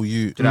musical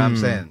youth. Do you know what I'm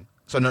saying?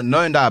 So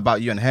knowing that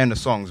about you and hearing the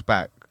songs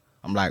back,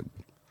 I'm like,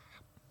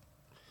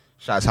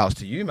 shouts out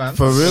to you, man.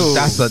 For real.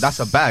 That's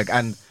a bag,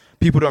 and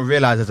people don't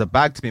realize there's a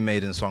bag to be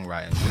made in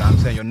songwriting. You know what I'm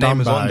saying? Your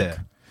name is on bag.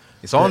 there.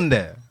 It's on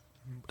there.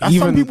 That's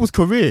some people's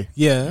career.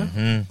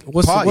 Yeah.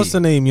 What's Party. the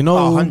name? You know,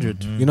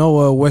 100. You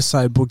know, West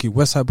Side Boogie.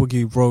 West Side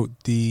Boogie wrote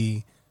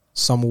the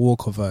Summer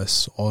Walker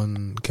verse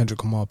on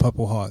Kendrick Lamar,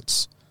 Purple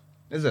Hearts.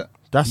 Is it?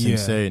 That's Yeah.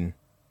 insane.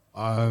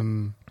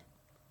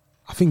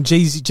 I I think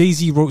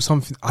Jay-Z wrote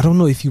something. I don't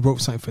know if he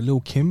wrote something for Lil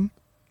Kim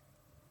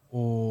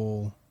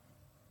or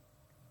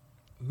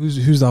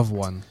who's the other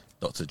one?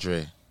 Dr.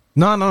 Dre.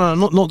 No,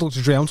 not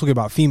Dr. Dre. I'm talking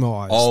about female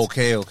artists. Oh,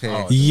 okay. Oh,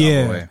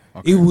 yeah.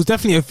 Okay. It was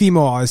definitely a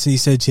female artist, and he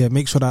said, yeah,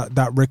 make sure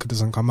that record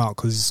doesn't come out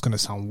because it's going to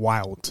sound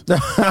wild.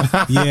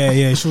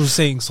 yeah. She was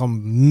saying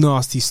some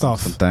nasty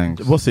stuff.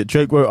 Thanks. What's it?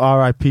 Drake wrote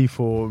R.I.P.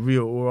 for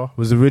Rio Ora.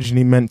 Was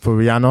originally meant for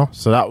Rihanna.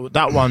 So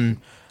that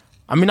one,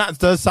 I mean, that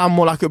does sound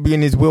more like it would be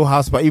in his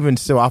wheelhouse, but even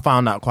still, I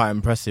found that quite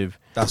impressive.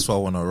 That's what I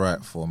want to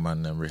write for,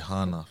 man. And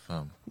Rihanna,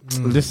 fam.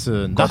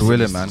 Listen, God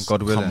willing, man.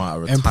 God willing. Come out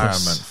of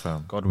retirement,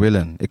 fam. God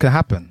willing. It can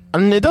happen.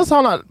 And it does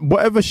sound like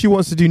whatever she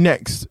wants to do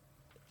next,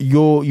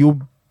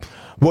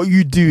 what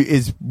you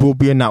do will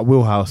be in that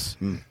wheelhouse.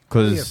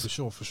 Because yeah,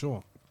 for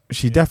sure.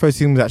 She definitely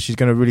seems that she's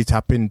going to really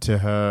tap into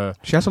her.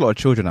 She has a lot of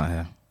children out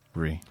here.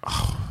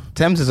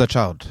 Thames is a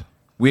child.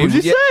 What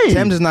did you say?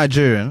 Thames is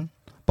Nigerian,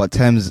 but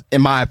Thames,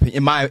 in my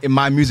opinion, in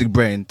my music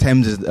brain,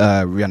 Thames is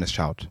Rihanna's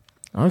child.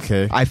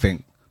 Okay, I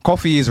think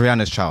Coffee is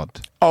Rihanna's child.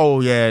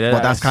 Oh yeah,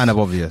 but that's kind of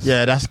obvious.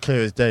 Yeah, that's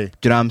clear as day. Do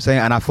you know what I'm saying?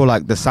 And I feel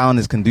like the sound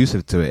is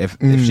conducive to it.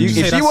 If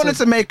she wanted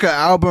to make an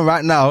album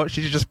right now,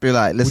 she should just be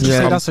like, listen. Would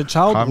you say that's a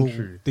child,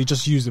 or they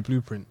just use the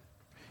blueprint?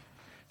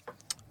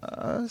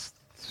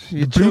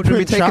 Your children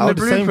be taking the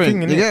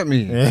blueprint. You get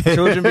me? Yeah.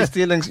 Children be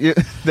stealing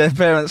their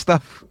parents'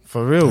 stuff.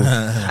 For real.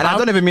 And I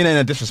don't even mean it in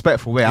a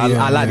disrespectful way.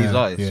 I like these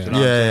artists. Yeah, you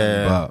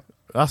know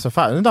but that's a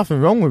fact. There's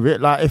nothing wrong with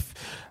it. Like, if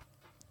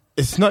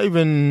it's not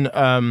even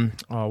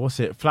what's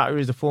it?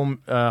 Flattery is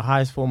the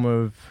highest form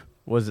of,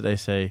 what is it they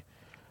say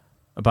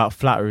about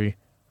flattery?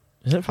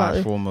 Is it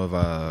flattery? Highest form of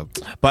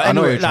but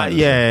anyway, like,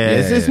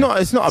 it's not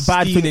a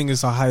bad thing. Stealing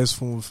is the highest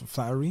form of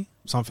flattery.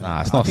 Something. Nah,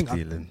 it's not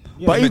stealing.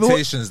 Yeah, but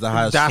imitation is the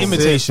highest.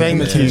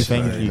 Imitation.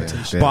 Thank you.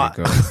 But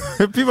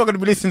people are going to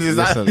be listening to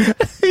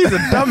this. He's a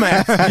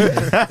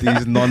dumbass.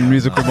 These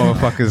non-musical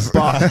motherfuckers.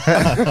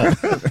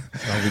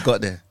 We got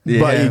there.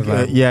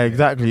 Yeah,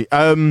 exactly.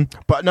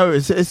 But no,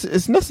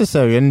 it's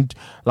necessary, and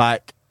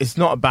like, it's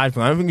not a bad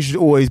thing. I don't think it should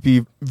always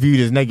be viewed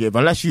as negative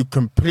unless you've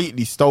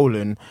completely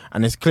stolen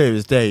and it's clear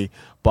as day.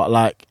 But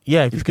like,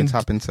 yeah, if you can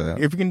tap into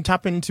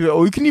it,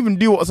 or you can even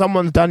do what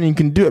someone's done and you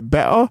can do it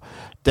better,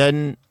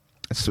 then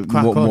it's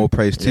more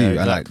praise to you.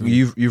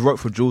 Exactly. And like, you wrote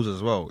for Jules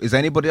as well. Is there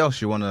anybody else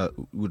you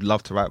would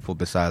love to write for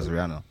besides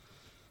Rihanna?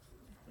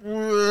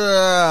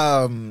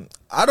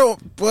 I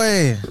don't,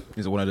 boy.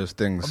 Is it one of those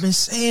things? I've been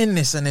saying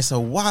this and it's a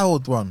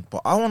wild one,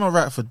 but I want to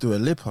write for Dua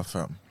Lipa,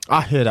 fam.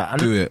 I hear that.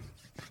 Do it.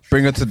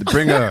 Bring her over.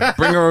 Bring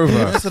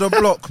her to the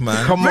block,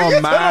 man. Come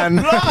on, man.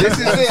 This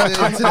is it.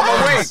 I'm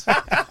awake.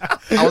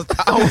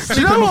 I was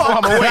sleeping before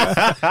I'm awake.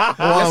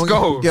 Let's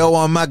go. Get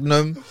one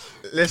Magnum.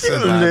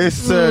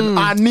 Listen.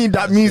 I need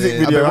that music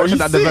video. I've been watching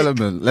that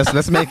development.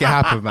 Let's make it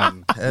happen,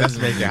 man. Let's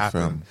make it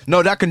happen.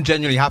 No, that can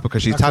genuinely happen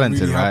because she's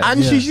talented, really, right?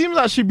 And she seems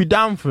like she'd be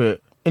down for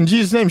it. In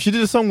Jesus' name, she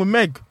did a song with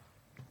Meg.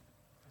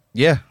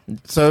 Yeah.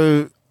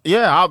 So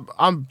yeah,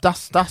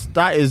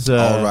 that is.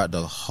 I'll write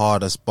the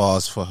hardest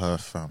bars for her,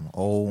 fam.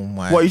 Oh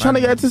my. What, are you trying to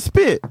get her to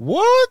spit?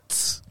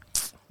 What?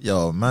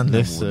 Yo, man.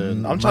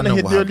 Listen, I'm trying to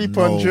hit Dua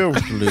Lipa on Jill.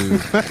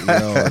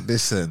 Yo,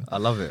 listen. I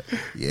love it.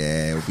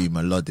 Yeah, it'll be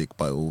melodic,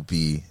 but it will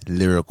be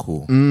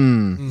lyrical.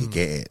 You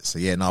get it. So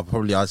yeah, now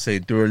probably I'd say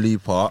Dua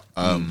Lipa.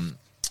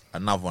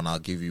 Another one, I'll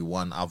give you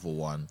one other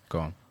one.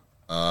 Go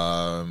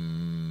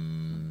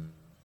on.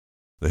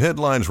 The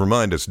headlines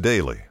remind us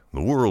daily,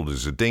 the world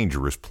is a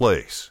dangerous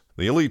place.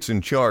 The elites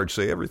in charge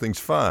say everything's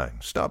fine,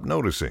 stop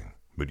noticing.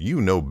 But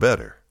you know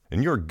better.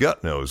 And your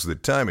gut knows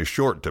that time is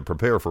short to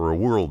prepare for a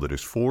world that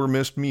is 4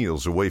 missed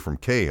meals away from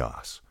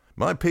chaos.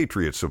 My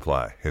Patriot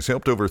Supply has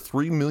helped over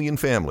 3 million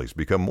families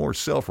become more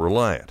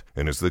self-reliant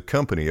and is the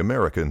company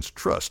Americans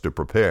trust to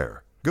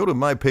prepare. Go to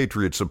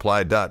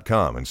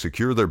MyPatriotSupply.com and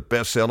secure their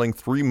best-selling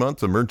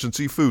 3-month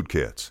emergency food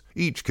kits.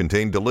 Each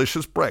contain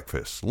delicious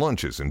breakfasts,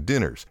 lunches, and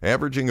dinners,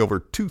 averaging over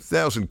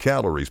 2,000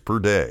 calories per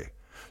day.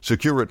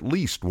 Secure at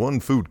least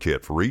one food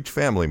kit for each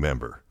family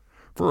member.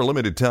 For a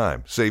limited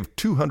time, save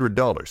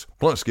 $200,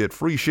 plus get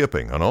free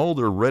shipping on all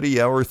their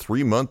Ready Hour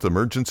 3-month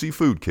emergency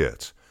food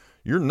kits.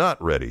 You're not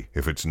ready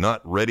if it's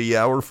not Ready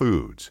Hour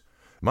Foods.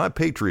 My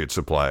Patriot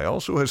Supply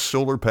also has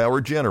solar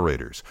power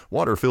generators,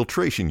 water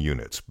filtration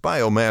units,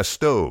 biomass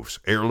stoves,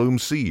 heirloom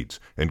seeds,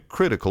 and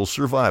critical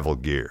survival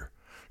gear.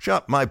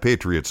 Shop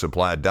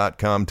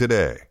MyPatriotSupply.com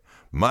today.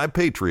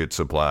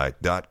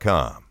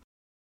 MyPatriotSupply.com.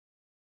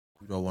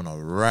 Who do I want to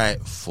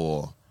write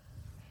for?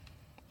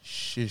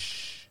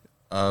 Shish.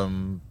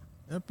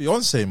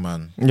 Beyonce,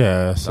 man.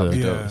 Yeah, it's a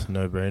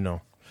no-brainer.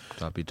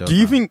 That'd be dope. Do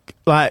you think,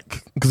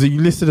 like, because you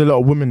listed a lot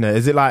of women there,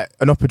 is it like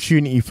an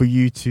opportunity for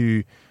you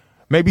to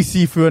maybe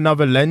see through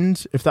another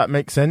lens, if that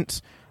makes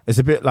sense? It's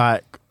a bit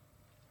like,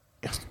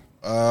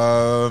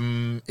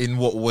 in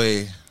what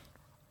way?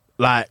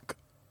 Like,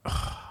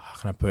 how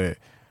can I put it?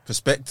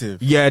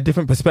 Perspective. Yeah,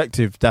 different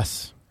perspective.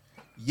 That's.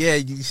 Yeah,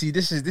 you see,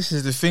 this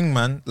is the thing,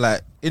 man.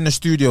 Like, in the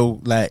studio,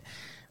 like,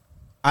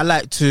 I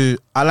like to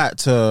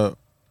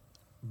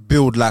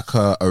build like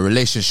a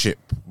relationship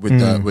with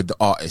the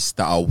artist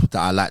that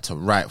I like to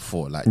write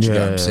for. Like, do you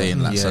get what I'm saying?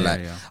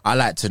 Like, I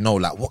like to know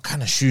like what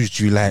kind of shoes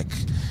do you like?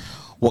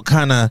 What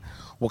kind of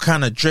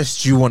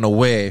dress do you want to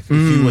wear if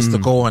you was to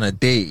go on a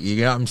date? You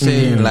get what I'm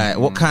saying? Like,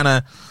 what kind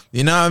of,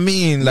 you know what I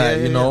mean? Like,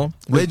 you know,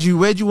 where do you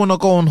want to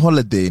go on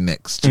holiday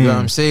next? Do you get what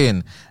I'm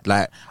saying?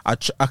 Like, I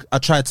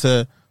try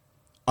to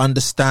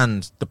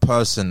understand the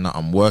person that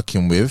I'm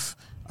working with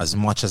as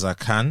much as I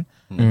can,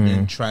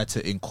 and try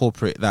to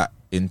incorporate that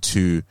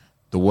into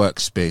the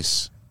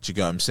workspace. Do you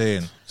get what I'm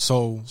saying?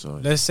 So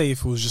let's say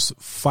if it was just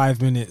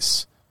 5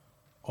 minutes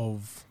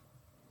of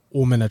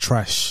All Men Are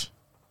Trash,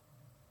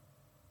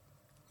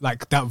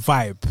 like that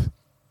vibe,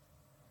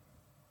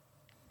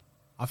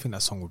 I think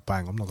that song would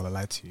bang. I'm not gonna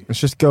lie to you. It's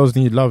just Girls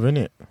Need Love,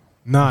 innit?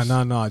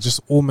 Nah. Just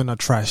All Men Are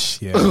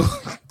Trash. Yeah.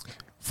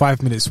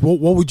 5 minutes. What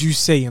would you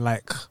say in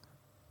like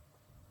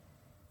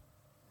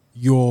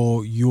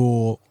your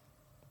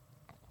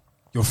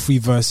 3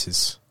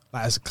 verses,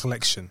 like as a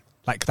collection?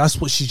 Like, that's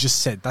what she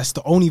just said. That's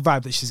the only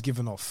vibe that she's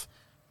given off.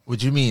 What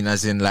do you mean?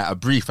 As in like a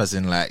brief? As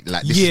in like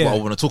this is what I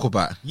want to talk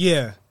about?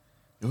 Yeah.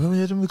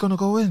 Then we're gonna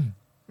go in.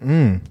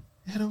 Yeah,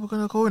 then we're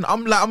gonna go in.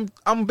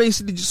 I'm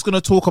basically just gonna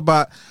talk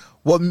about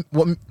what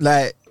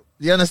like.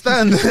 You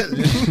understand? What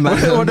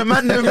the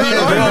man doing?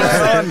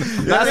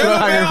 That's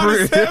what I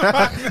agree.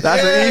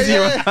 That's an easy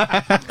one.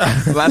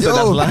 That's what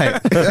that's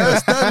like. You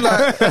understand?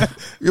 Like,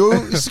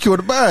 yo, secure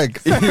the bag.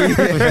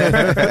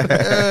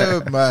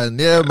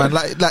 Yeah, man.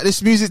 Like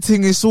this music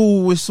thing is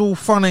all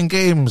fun and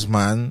games,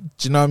 man.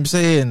 Do you know what I'm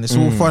saying? It's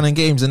all fun and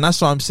games, and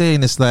that's what I'm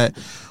saying. It's like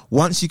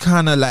once you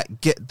kind of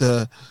like get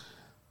the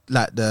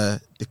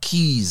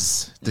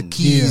keys,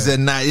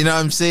 and that, you know what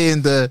I'm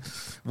saying?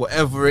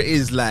 Whatever it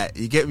is, like,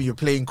 you get me, you're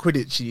playing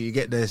Quidditch, you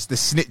get the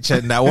snitch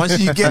and that. Once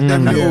you get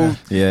them little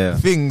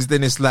things,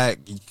 then it's like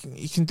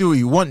you can do what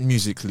you want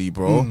musically,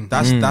 bro.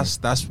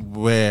 That's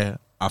where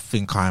I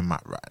think I'm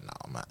at right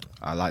now, man.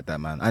 I like that,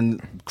 man. And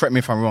correct me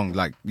if I'm wrong,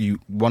 like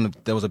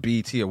there was a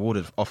BET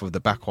awarded off of the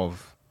back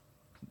of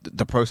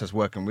the process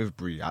working with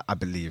Brie, I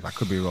believe. I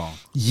could be wrong.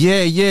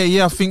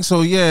 Yeah, I think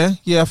so. Yeah,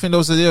 I think there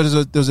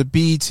was a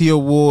BET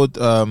award,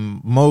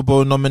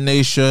 Mobo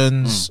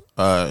nominations,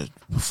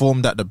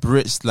 performed at the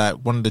Brits, like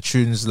one of the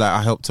tunes like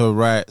I helped her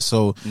write.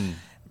 So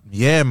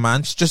yeah,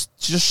 man, just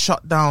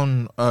shut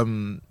down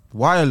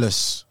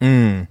Wireless.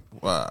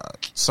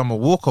 Summer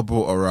Walker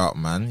brought her out,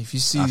 man. If you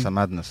see, that's a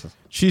madness.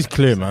 She's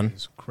clear, man.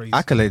 It's crazy.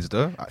 Accolades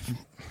though.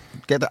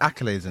 Get the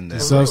accolades in there.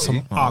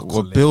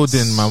 We're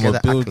building, man. Get We're the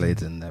building.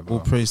 accolades in there, bro.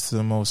 All praise to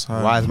the Most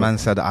High. Wise man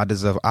said, I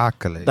deserve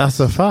accolades. That's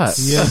a fact.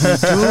 Yes,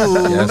 we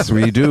do. Yes,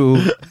 we do.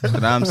 You know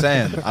what I'm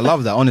saying? I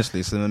love that, honestly.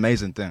 It's an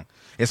amazing thing.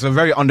 It's a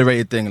very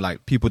underrated thing.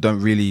 Like, people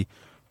don't really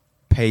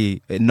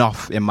pay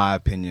enough, in my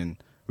opinion,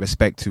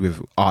 respect to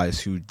with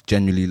artists who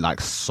genuinely like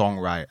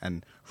songwrite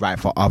and write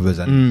for others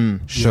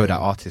and show that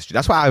artistry.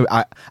 That's why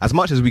I, as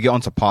much as we get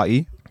onto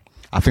Party,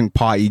 I think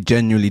Party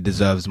genuinely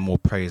deserves more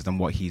praise than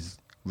what he's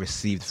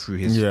received through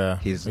his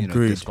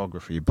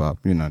discography. But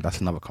that's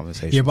another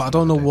conversation. Yeah, but I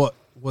don't know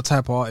what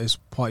type of artist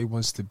Party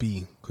wants to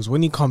be, because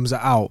when he comes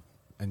out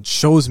and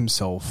shows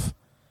himself,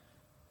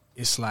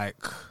 it's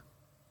like,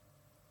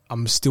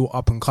 I'm still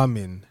up and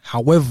coming.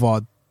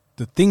 However,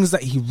 the things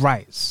that he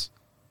writes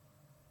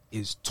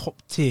is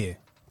top tier.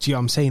 Do you know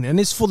what I'm saying? And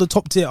it's for the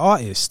top tier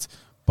artist,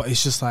 but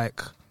it's just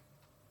like,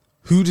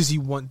 who does he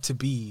want to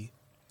be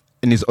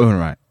in his own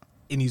right?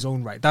 In his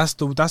own right. That's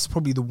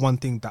probably the one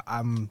thing that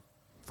I'm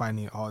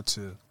finding it hard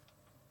to.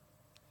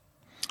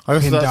 I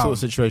guess that sort of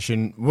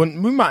situation,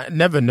 we might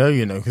never know,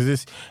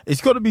 because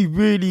it's got to be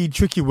really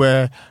tricky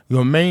where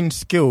your main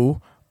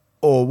skill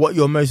or what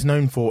you're most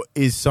known for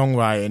is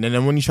songwriting, and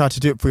then when you try to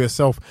do it for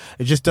yourself,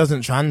 it just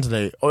doesn't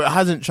translate, or it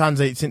hasn't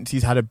translated since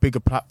he's had a bigger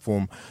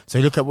platform. So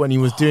you look at when he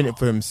was doing it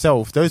for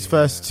himself, those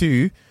first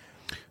two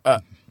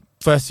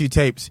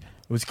tapes,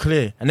 it was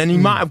clear, and then he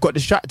might have got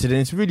distracted,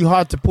 and it's really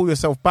hard to pull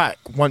yourself back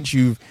once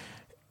you've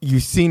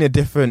seen a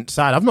different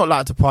side. I've not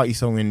liked a Party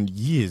song in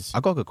years. I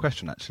got a good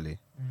question, actually.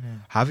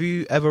 Have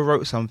you ever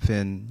wrote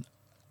something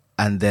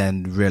and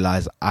then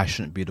realised I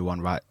shouldn't be the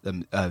one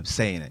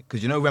saying it?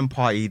 Because when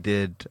Party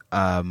did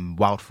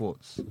Wild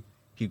Thoughts,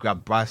 he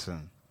grabbed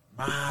Bryson,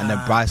 and then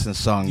Bryson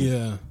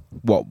sung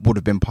what would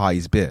have been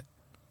Party's bit.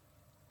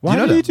 Why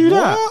did he do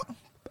that?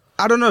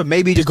 I don't know.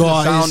 Maybe just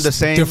didn't sound the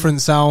same.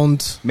 Different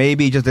sound.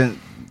 Maybe he just didn't.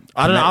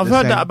 I don't know. I've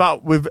heard that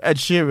about with Ed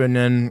Sheeran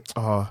and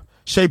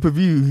Shape of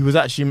You. It was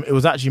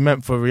actually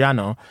meant for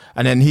Rihanna,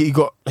 and then he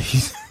got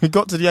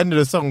to the end of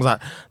the song, was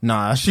like,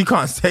 nah, she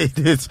can't say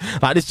this.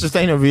 Like, this just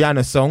ain't a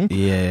Rihanna song.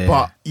 Yeah.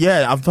 But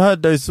yeah, I've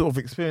heard those sort of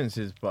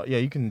experiences. But yeah,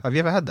 you can. Have you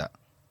ever had that?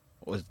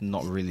 Or it's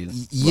not really?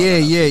 Yeah.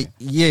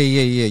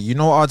 You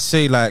know what I'd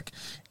say? Like,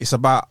 it's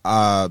about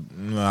I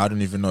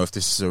don't even know if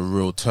this is a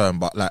real term,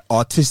 but like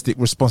artistic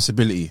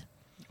responsibility.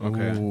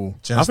 Okay. Ooh.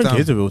 I think it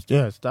is a real.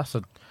 Yeah,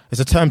 it's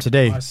a term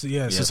today. It's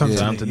a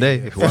term today.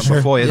 If it weren't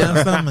before,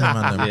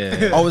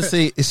 I would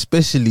say,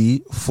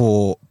 especially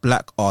for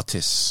black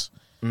artists,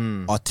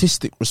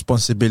 artistic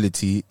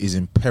responsibility is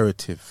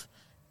imperative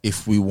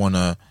if we want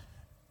to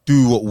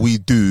do what we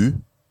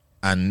do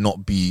and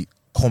not be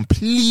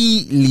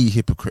completely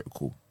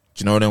hypocritical.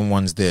 Do you know them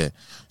ones there?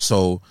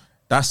 So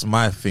that's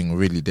my thing,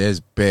 really. There's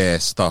bare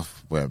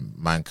stuff where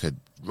man could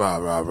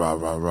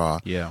rah.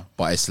 Yeah.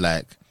 But it's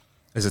like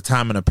there's a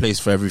time and a place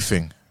for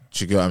everything.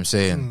 Do you get what I'm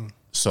saying?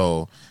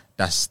 So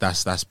that's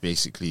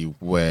basically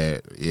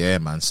where, yeah,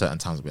 man, certain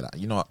times I'll be like,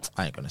 you know what,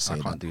 I ain't gonna say I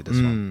that. can't do this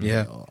one.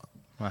 Yeah. Or,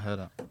 I heard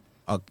that.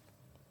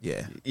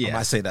 yeah. Yeah. I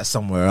might say that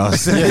somewhere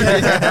else. I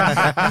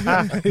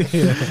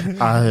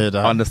heard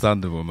that.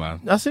 Understandable, man.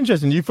 That's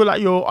interesting. Do you feel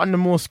like you're under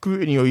more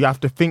scrutiny, or you have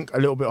to think a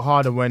little bit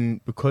harder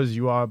because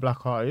you are a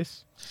black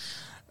artist?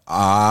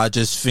 I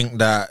just think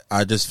that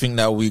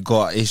we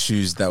got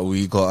issues that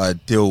we gotta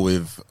deal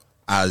with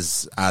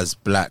as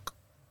black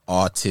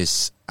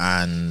artists,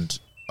 and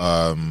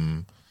I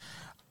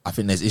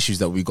think there's issues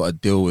that we gotta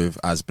deal with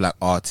as black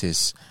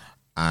artists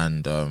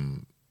and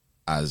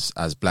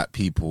as black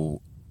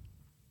people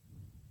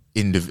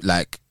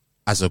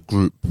as a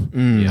group,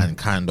 and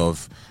kind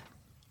of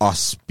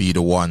us be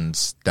the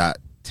ones that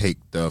take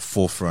the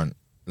forefront,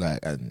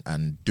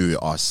 and do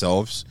it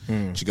ourselves. Do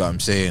you get what I'm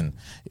saying?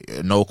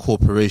 No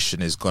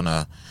corporation is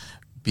gonna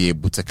be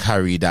able to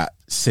carry that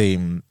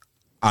same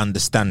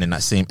understanding,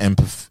 that same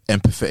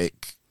empathetic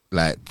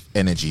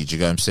energy. Do you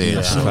get what I'm saying?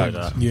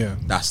 Yeah,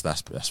 So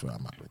that's where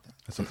I'm at with that.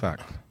 That's a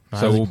fact.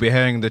 So we'll be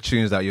hearing the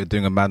tunes that you're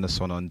doing a madness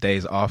on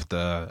days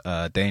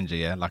after Danger,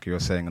 yeah? Like you were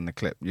saying in the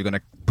clip. You're going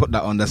to put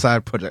that on the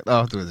side project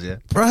afterwards, yeah?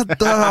 Brother,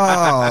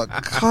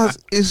 cause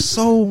it's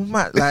so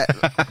mad.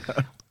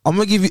 I'm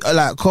going to give you,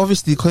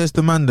 obviously, because it's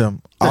the mandem.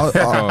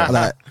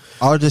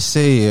 I'll just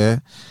say, yeah,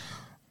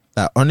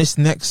 that on this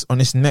next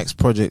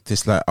project,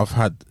 it's like I've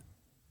had,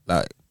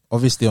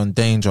 obviously on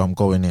Danger, I'm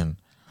going in.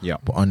 Yeah.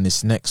 But on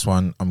this next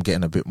one, I'm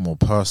getting a bit more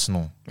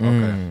personal. Okay. You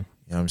know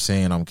what I'm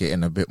saying? I'm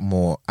getting a bit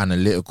more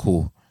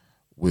analytical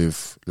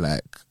with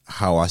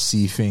how I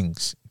see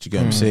things. Do you get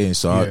what I'm saying?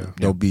 So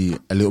there'll be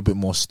a little bit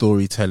more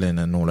storytelling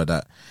and all of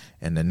that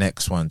in the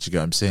next one. Do you get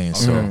what I'm saying?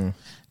 So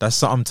that's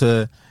something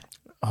to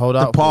hold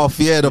out. The path,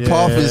 the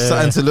path is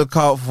something to look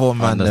out for,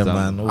 man.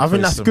 I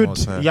think that's good.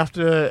 You have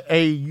to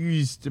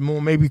use the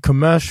more maybe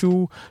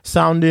commercial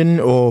sounding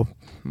or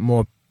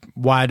more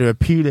wider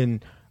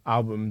appealing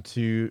album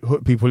to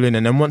hook people in,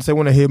 and then once they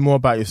want to hear more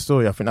about your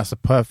story, I think that's a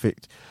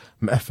perfect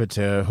method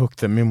to hook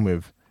them in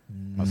with.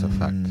 That's a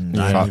fact.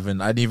 I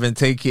didn't even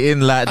take it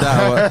in like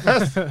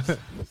that.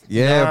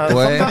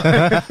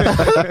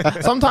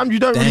 Boy. Sometimes you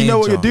don't really know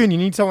what you're doing. You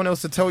need someone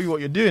else to tell you what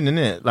you're doing,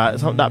 innit?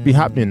 Something that be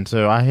happening.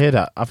 So I hear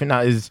that. I think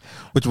that is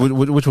which one?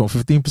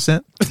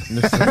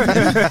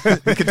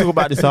 15%. We can talk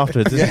about this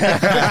afterwards.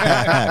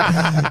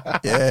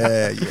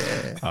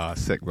 Yeah.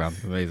 Sick, man.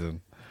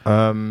 Amazing.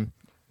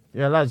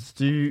 Yeah, lads.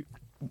 Do you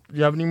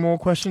have any more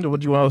questions, or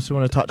what else you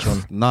want to touch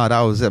on? No, that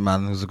was it,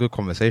 man. It was a good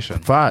conversation.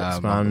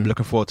 Facts, man. I'm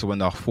looking forward to when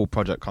the full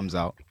project comes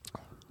out.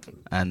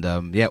 And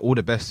all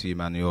the best to you,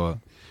 man. You're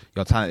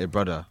a talented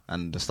brother,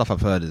 and the stuff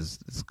I've heard is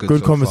good. Good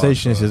so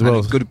conversations far, as well.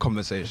 It's good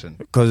conversation,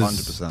 because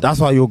 100%.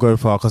 That's why you'll go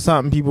far. Because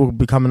certain people will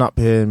be coming up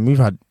here, and we've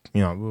had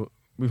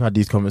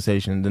these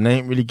conversations, and they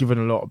ain't really given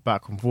a lot of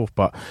back and forth.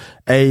 But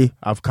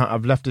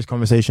I've left this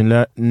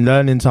conversation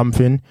learning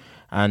something.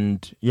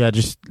 And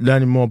just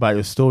learning more about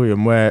your story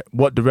and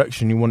what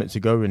direction you want it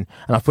to go in.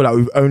 And I feel like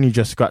we've only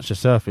just scratched the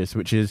surface,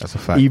 which is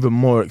even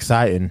more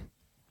exciting.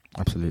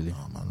 Absolutely.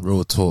 Oh, man.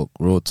 Real talk.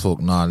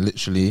 Nah,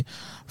 literally,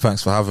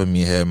 thanks for having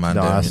me here, man.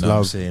 Nah, you know what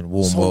I'm saying?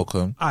 Warm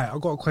welcome. I've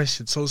got a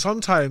question. So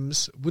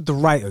sometimes with the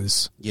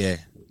writers, they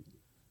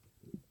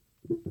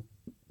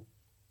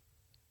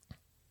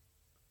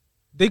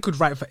could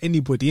write for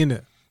anybody,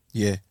 innit?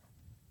 Yeah.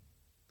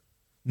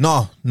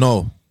 No.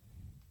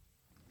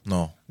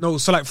 No,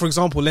 so for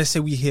example, let's say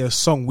we hear a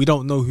song, we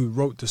don't know who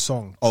wrote the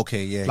song.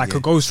 Okay, yeah. A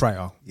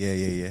ghostwriter.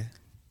 Yeah.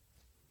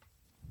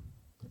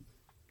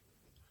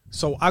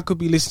 So I could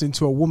be listening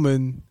to a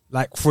woman,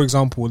 for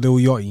example, Lil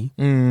Yachty,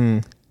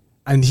 and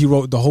he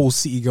wrote the whole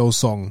City Girl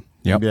song.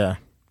 Yep. Yeah.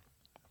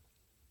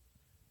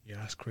 Yeah,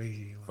 that's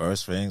crazy.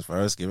 First things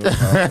first, give it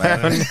up,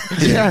 man.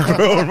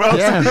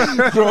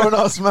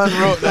 Grown-ups,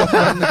 man, wrote that,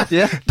 man.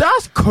 Yeah.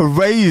 That's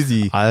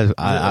crazy. Man.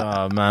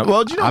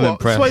 Well, do you know I'm what?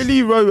 impressed. Sway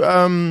Lee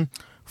wrote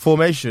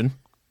Formation.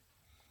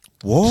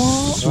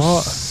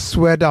 What?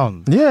 Swear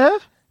down. Yeah.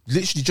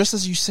 Literally, just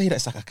as you say that,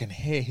 it's I can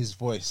hear his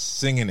voice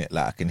singing it.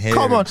 I can hear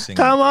Come him on, singing.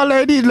 come on,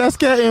 ladies, let's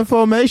get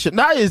information.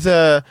 That is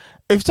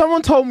if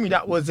someone told me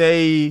that was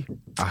a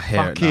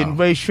fucking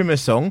Ray Shrimmer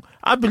song,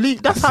 I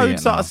believe that's how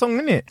you'd start a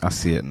song, innit? I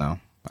see it now.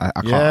 I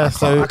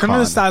can't. Yeah, I can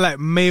understand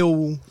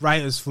male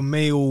writers for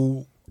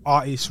male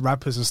artists,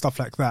 rappers, and stuff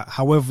like that.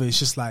 However, it's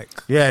just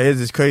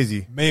it's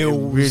crazy. Males,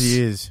 it really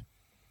is.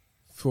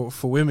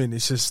 For women,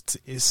 it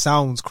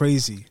sounds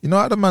crazy. You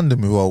know, the man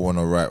who I want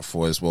to write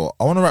for as well.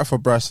 I want to write for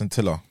Bryson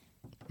Tiller.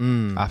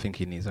 I think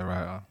he needs a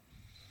writer.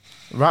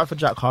 Write for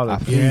Jack Harlow,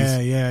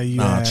 please. Yeah.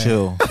 Nah,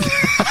 chill.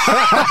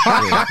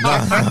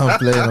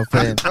 I'm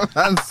playing.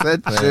 Man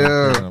said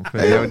chill. I'm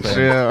playing.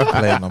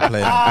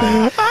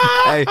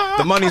 Hey,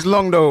 the money's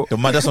long though.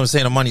 That's what I'm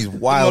saying. The money's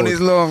wild. The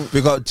money's long.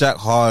 We got Jack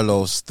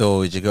Harlow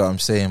still. You get what I'm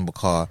saying?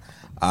 Because,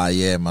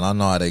 yeah, man, I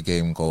know how the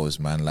game goes,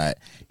 man. Like,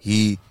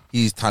 he's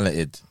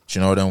talented. Do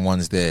you know them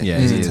ones there? Yeah,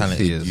 he's he a is,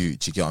 talented he is. youth.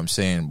 Do you get what I'm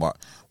saying? But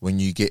when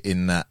you get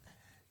in them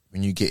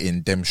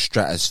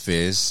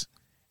stratospheres,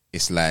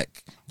 it's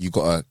like you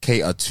gotta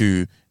cater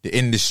to the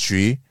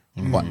industry,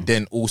 but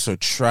then also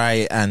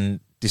try and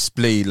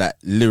display like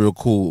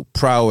lyrical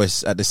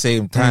prowess at the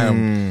same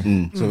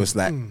time. So it's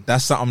like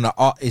that's something that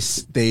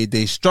artists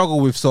they struggle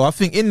with. So I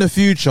think in the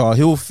future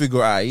he'll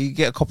figure out. He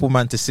get a couple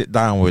man to sit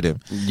down with him.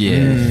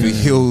 Yeah,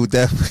 he'll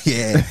definitely.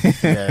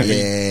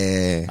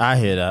 Yeah. I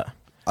hear that.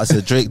 I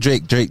said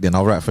Drake. Then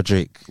I'll write for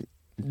Drake.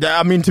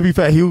 I mean, to be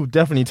fair, he'll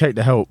definitely take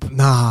the help.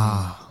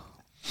 Nah,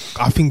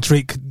 I think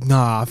Drake's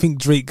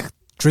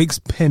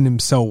pen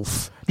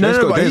himself.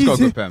 No, but Drake's got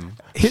a good pen.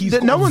 He's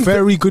got a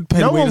very good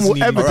pen. No one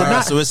will ever.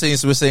 Alright, so we're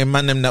saying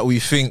man them that we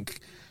think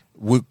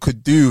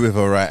could do with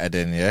a writer.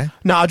 Then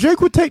Nah,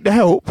 Drake would take the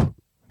help.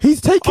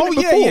 He's taken it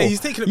before. Yeah, he's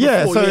taken it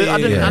before. So yeah,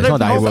 I don't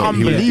know if it's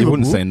unbelievable. He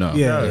wouldn't say no.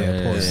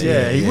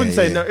 Yeah, he wouldn't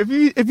say no.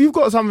 If you've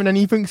got something and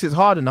he thinks it's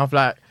hard enough,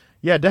 like,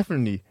 yeah,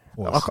 definitely.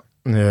 Yeah.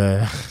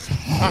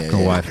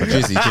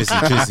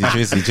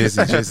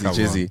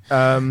 Drizzy.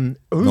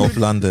 North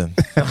London.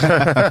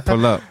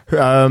 Pull up.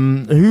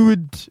 Who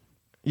would?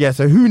 Yeah.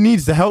 So who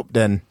needs the help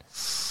then?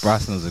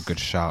 Bryson's a good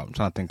shout. I'm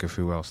trying to think of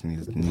who else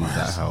needs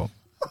that help.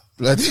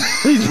 He's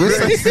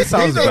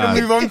sounds not bad.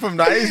 gonna move on from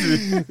that, is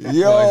he?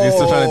 Yo, he's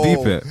still trying to deep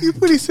it. He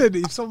probably said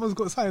if someone's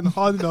got something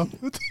hard enough.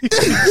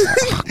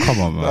 Come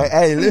on, man.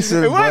 Hey,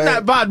 listen, It wasn't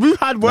that bad. We've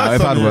had worse.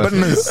 We've had worse.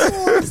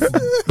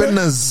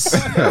 Business.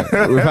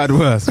 We've had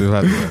worse.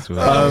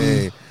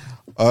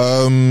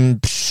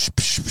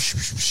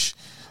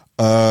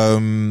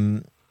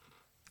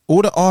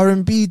 All the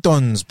R&B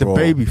dons, The bro.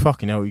 baby,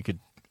 fucking hell, you could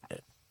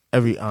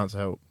every answer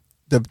help.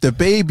 The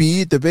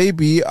baby.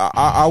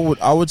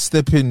 I would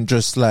step in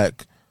just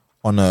like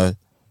on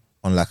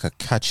like a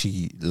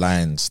catchy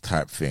lines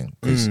type thing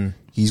because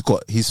he's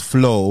got his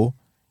flow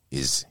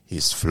is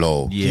his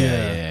flow.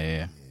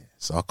 Yeah.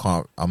 So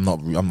I'm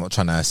not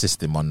trying to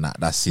assist him on that.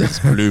 That's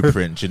his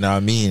blueprint. You know what I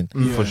mean?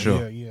 For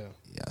sure. Yeah,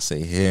 I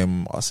say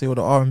him. I say all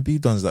the R&B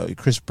dons like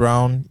Chris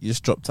Brown. You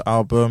just dropped the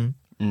album.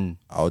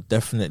 I'll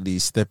definitely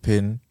step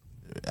in.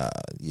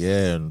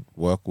 And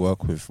work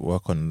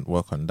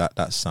on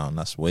that sound.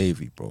 That's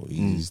wavy, bro.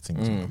 He's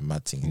thinking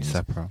mad thing.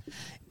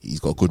 He's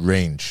got good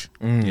range.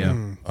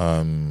 Yeah.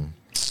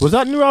 Was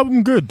that new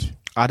album good?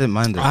 I didn't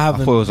mind it. I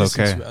haven't thought it was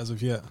listened okay. to it as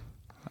of yet.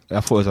 I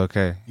thought it was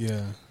okay.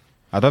 Yeah.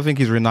 I don't think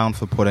he's renowned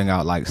for putting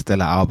out like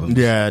stellar albums.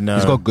 Yeah, no.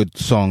 He's got good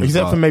songs.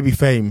 Except for maybe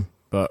Fame,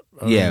 but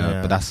but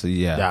that's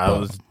that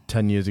was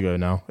 10 years ago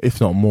now,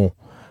 if not more.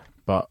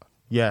 But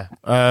yeah,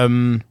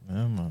 man.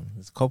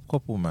 It's a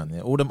couple, man. Yeah,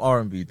 all them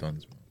R&B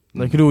dons,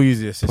 man. They could all use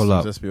the assistance. Pull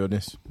up. Let's be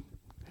honest.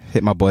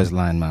 Hit my boy's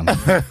line, man.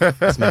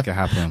 Let's make it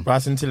happen.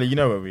 Bryson Tiller, you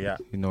know where we at.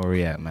 You know where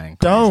we at, man.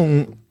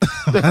 Don't.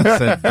 I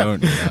said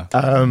don't.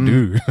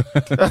 Do.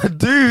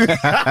 Do.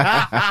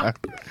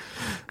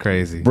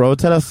 Crazy. Bro,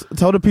 tell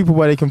the people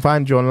where they can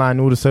find you online,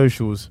 all the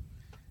socials.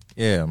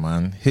 Yeah,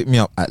 man. Hit me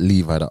up at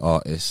Levi the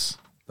Artist.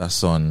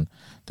 That's on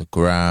the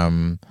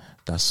gram.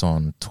 That's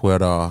on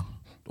Twitter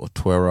or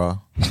Twitter.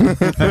 You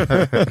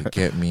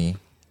get me.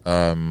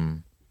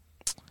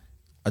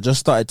 I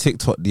just started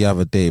TikTok the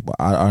other day, but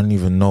I don't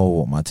even know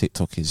what my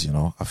TikTok is, you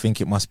know. I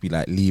think it must be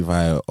like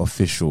Levi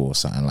Official or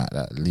something like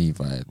that.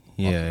 Levi.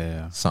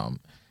 Yeah. Something.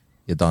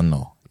 You don't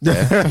know.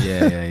 Yeah.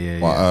 Yeah.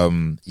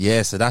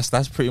 But so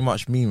that's pretty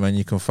much me, man.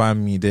 You can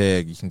find me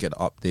there. You can get the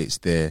updates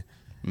there.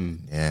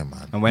 Yeah,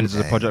 man. And when does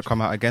the project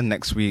come out again?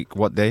 Next week?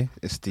 What day?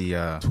 It's the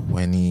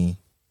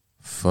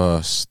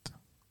 21st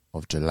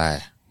of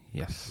July.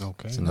 Yes.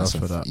 Okay. So that's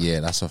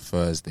a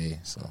Thursday.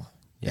 So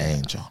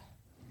Daaanger.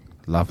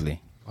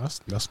 Lovely.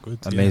 That's good.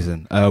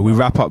 Amazing. We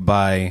wrap up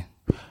by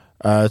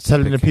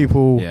telling the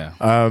people Yeah.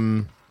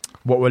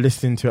 what we're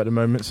listening to at the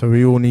moment. So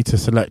we all need to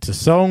select a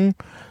song.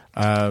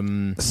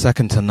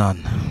 Second to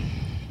None.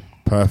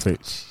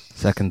 Perfect.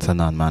 Second to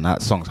None, man.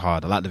 That song's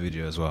hard. I like the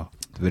video as well.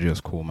 The video's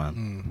cool,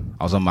 man.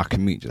 I was on my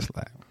commute just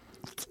like,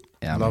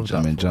 yeah,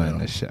 I'm enjoying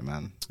this shit,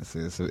 man. It's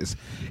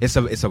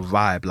a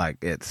vibe.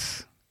 Like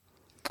it's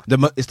the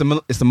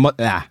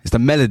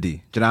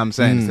melody. Do you know what I'm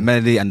saying? It's the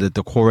melody and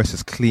the chorus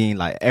is clean.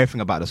 Like everything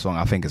about the song,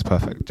 I think is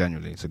perfect.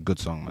 Genuinely, it's a good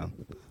song, man.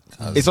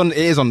 It's on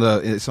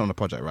the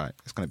project, right?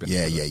 It's gonna be.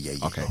 Yeah.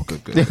 Okay,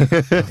 good. I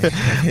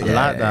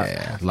like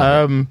that.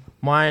 Yeah,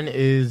 mine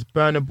is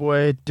Burner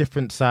Boy,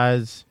 Different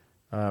Size,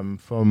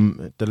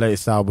 from the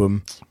latest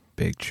album.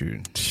 big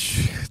tune.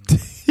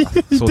 He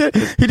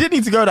didn't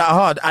need to go that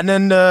hard. And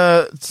then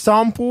the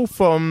sample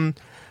from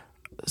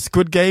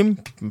Squid Game,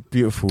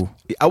 beautiful.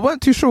 I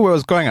wasn't too sure where I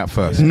was going at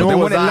first. But then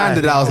when it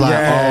landed, I was like,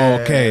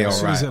 okay,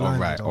 all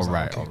right.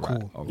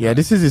 Yeah,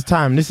 this is his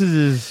time. This is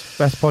his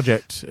best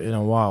project in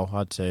a while,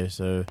 I'd say.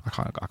 So I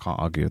can't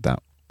argue with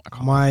that.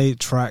 My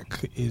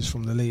track is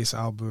from the latest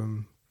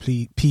album,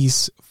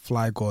 Peace,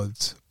 Fly God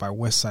by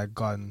Westside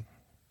Gun,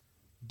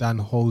 Dan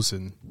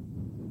Holzen.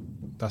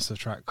 That's the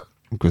track.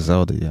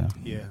 Griselda, yeah.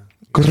 Yeah.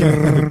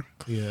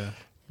 Yeah.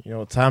 You know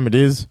what time it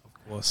is?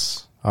 Of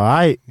course. All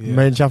right. Yeah.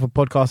 Main Chapel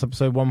Podcast,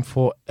 episode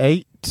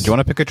 148. Do you want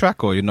to pick a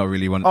track, or you not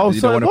really want? Oh,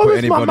 you sorry, don't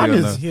want to put anybody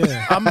on the...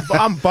 Yeah.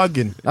 I'm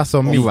bugging. That's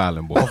on me. You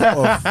island boy. You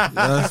know what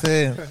I'm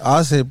saying?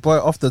 I'll say, boy,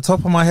 off the top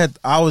of my head,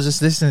 I was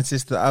just listening to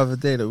this the other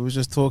day that we were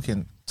just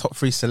talking. Top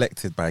 3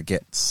 selected by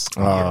Gets.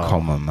 Oh,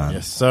 come on, man.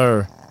 Yes,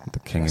 sir. The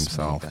king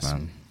himself,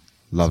 man.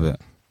 Love it.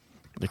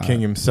 The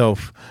king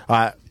himself. All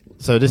right.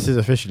 So this is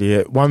officially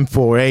it.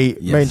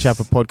 148 Main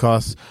Chapel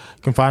Podcast.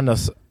 You can find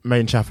us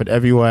Main Chapel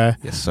everywhere.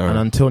 Yes, sir. And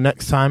until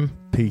next time,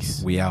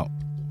 peace. We out.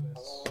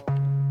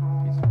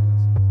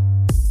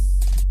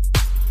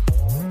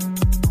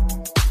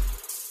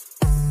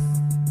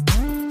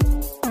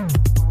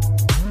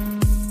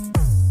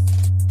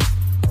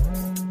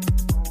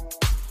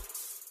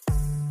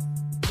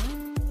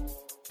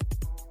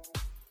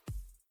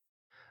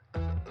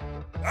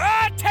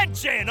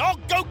 Attention, all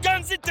Go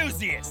Guns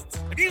enthusiasts!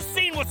 Have you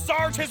seen what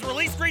Sarge has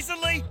released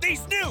recently?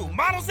 These new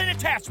models and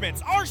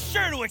attachments are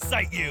sure to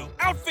excite you.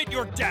 Outfit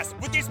your desk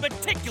with these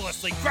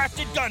meticulously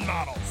crafted gun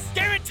models.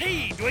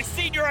 Guaranteed to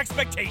exceed your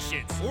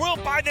expectations, or we'll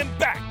buy them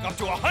back up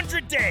to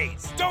 100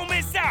 days. Don't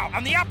miss out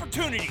on the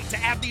opportunity to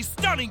add these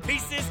stunning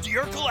pieces to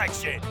your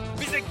collection.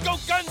 Visit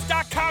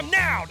GoGuns.com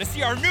now to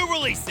see our new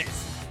releases.